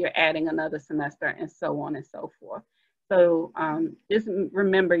semester, you're adding another semester, and so on and so forth. So just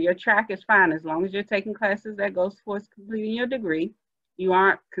remember, your track is fine as long as you're taking classes that goes towards completing your degree. You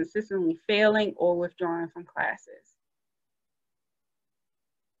aren't consistently failing or withdrawing from classes.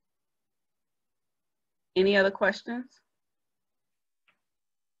 Any other questions?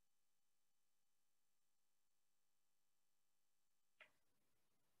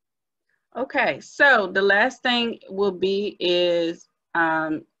 Okay, so the last thing will be is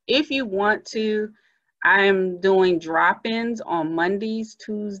if you want to, I'm doing drop-ins on Mondays,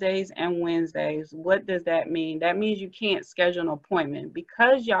 Tuesdays, and Wednesdays. What does that mean? That means you can't schedule an appointment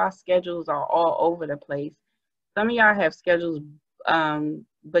because y'all schedules are all over the place. Some of y'all have schedules,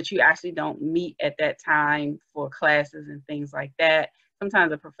 but you actually don't meet at that time for classes and things like that.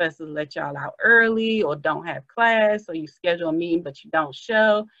 Sometimes the professors let y'all out early or don't have class, so you schedule a meeting, but you don't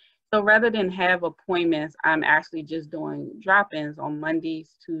show. So rather than have appointments, I'm actually just doing drop-ins on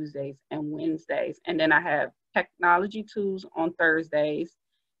Mondays, Tuesdays, and Wednesdays. And then I have technology tools on Thursdays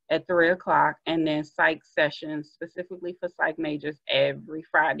at 3 o'clock, and then psych sessions specifically for psych majors every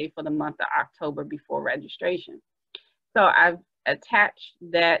Friday for the month of October before registration. So I've attached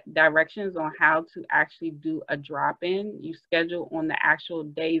that directions on how to actually do a drop-in. You schedule on the actual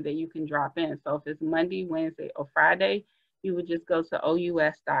day that you can drop in. So if it's Monday, Wednesday, or Friday, you would just go to ous.howard.edu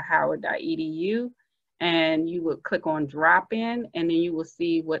and you would click on drop in, and then you will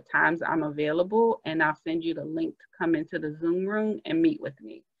see what times I'm available, and I'll send you the link to come into the Zoom room and meet with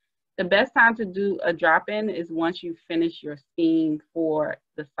me. The best time to do a drop in is once you finish your scheme for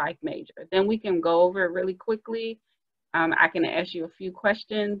the psych major. Then we can go over it really quickly. I can ask you a few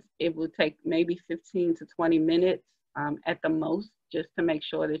questions. It will take maybe 15 to 20 minutes at the most, just to make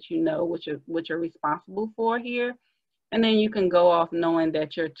sure that you know what you're responsible for here. And then you can go off knowing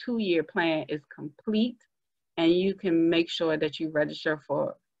that your 2-year plan is complete, and you can make sure that you register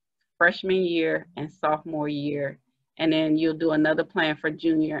for freshman year and sophomore year and then you'll do another plan for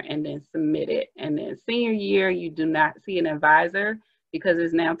junior and then submit it. And then senior year, you do not see an advisor because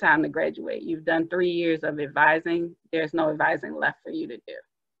it's now time to graduate. You've done 3 years of advising. There's no advising left for you to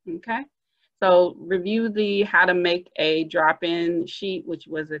do, okay? So review the how to make a drop-in sheet, which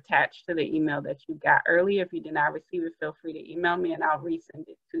was attached to the email that you got earlier. If you did not receive it, feel free to email me and I'll resend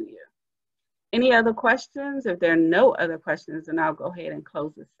it to you. Any other questions? If there are no other questions, then I'll go ahead and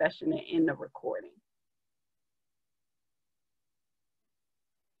close the session and end the recording.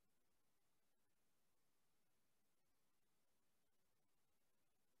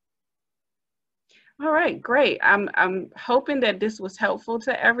 All right, great. I'm hoping that this was helpful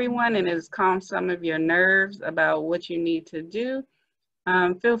to everyone and has calmed some of your nerves about what you need to do.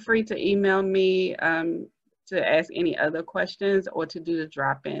 Feel free to email me to ask any other questions or to do the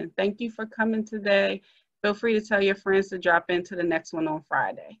drop-in. Thank you for coming today. Feel free to tell your friends to drop into the next one on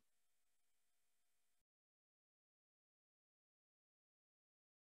Friday.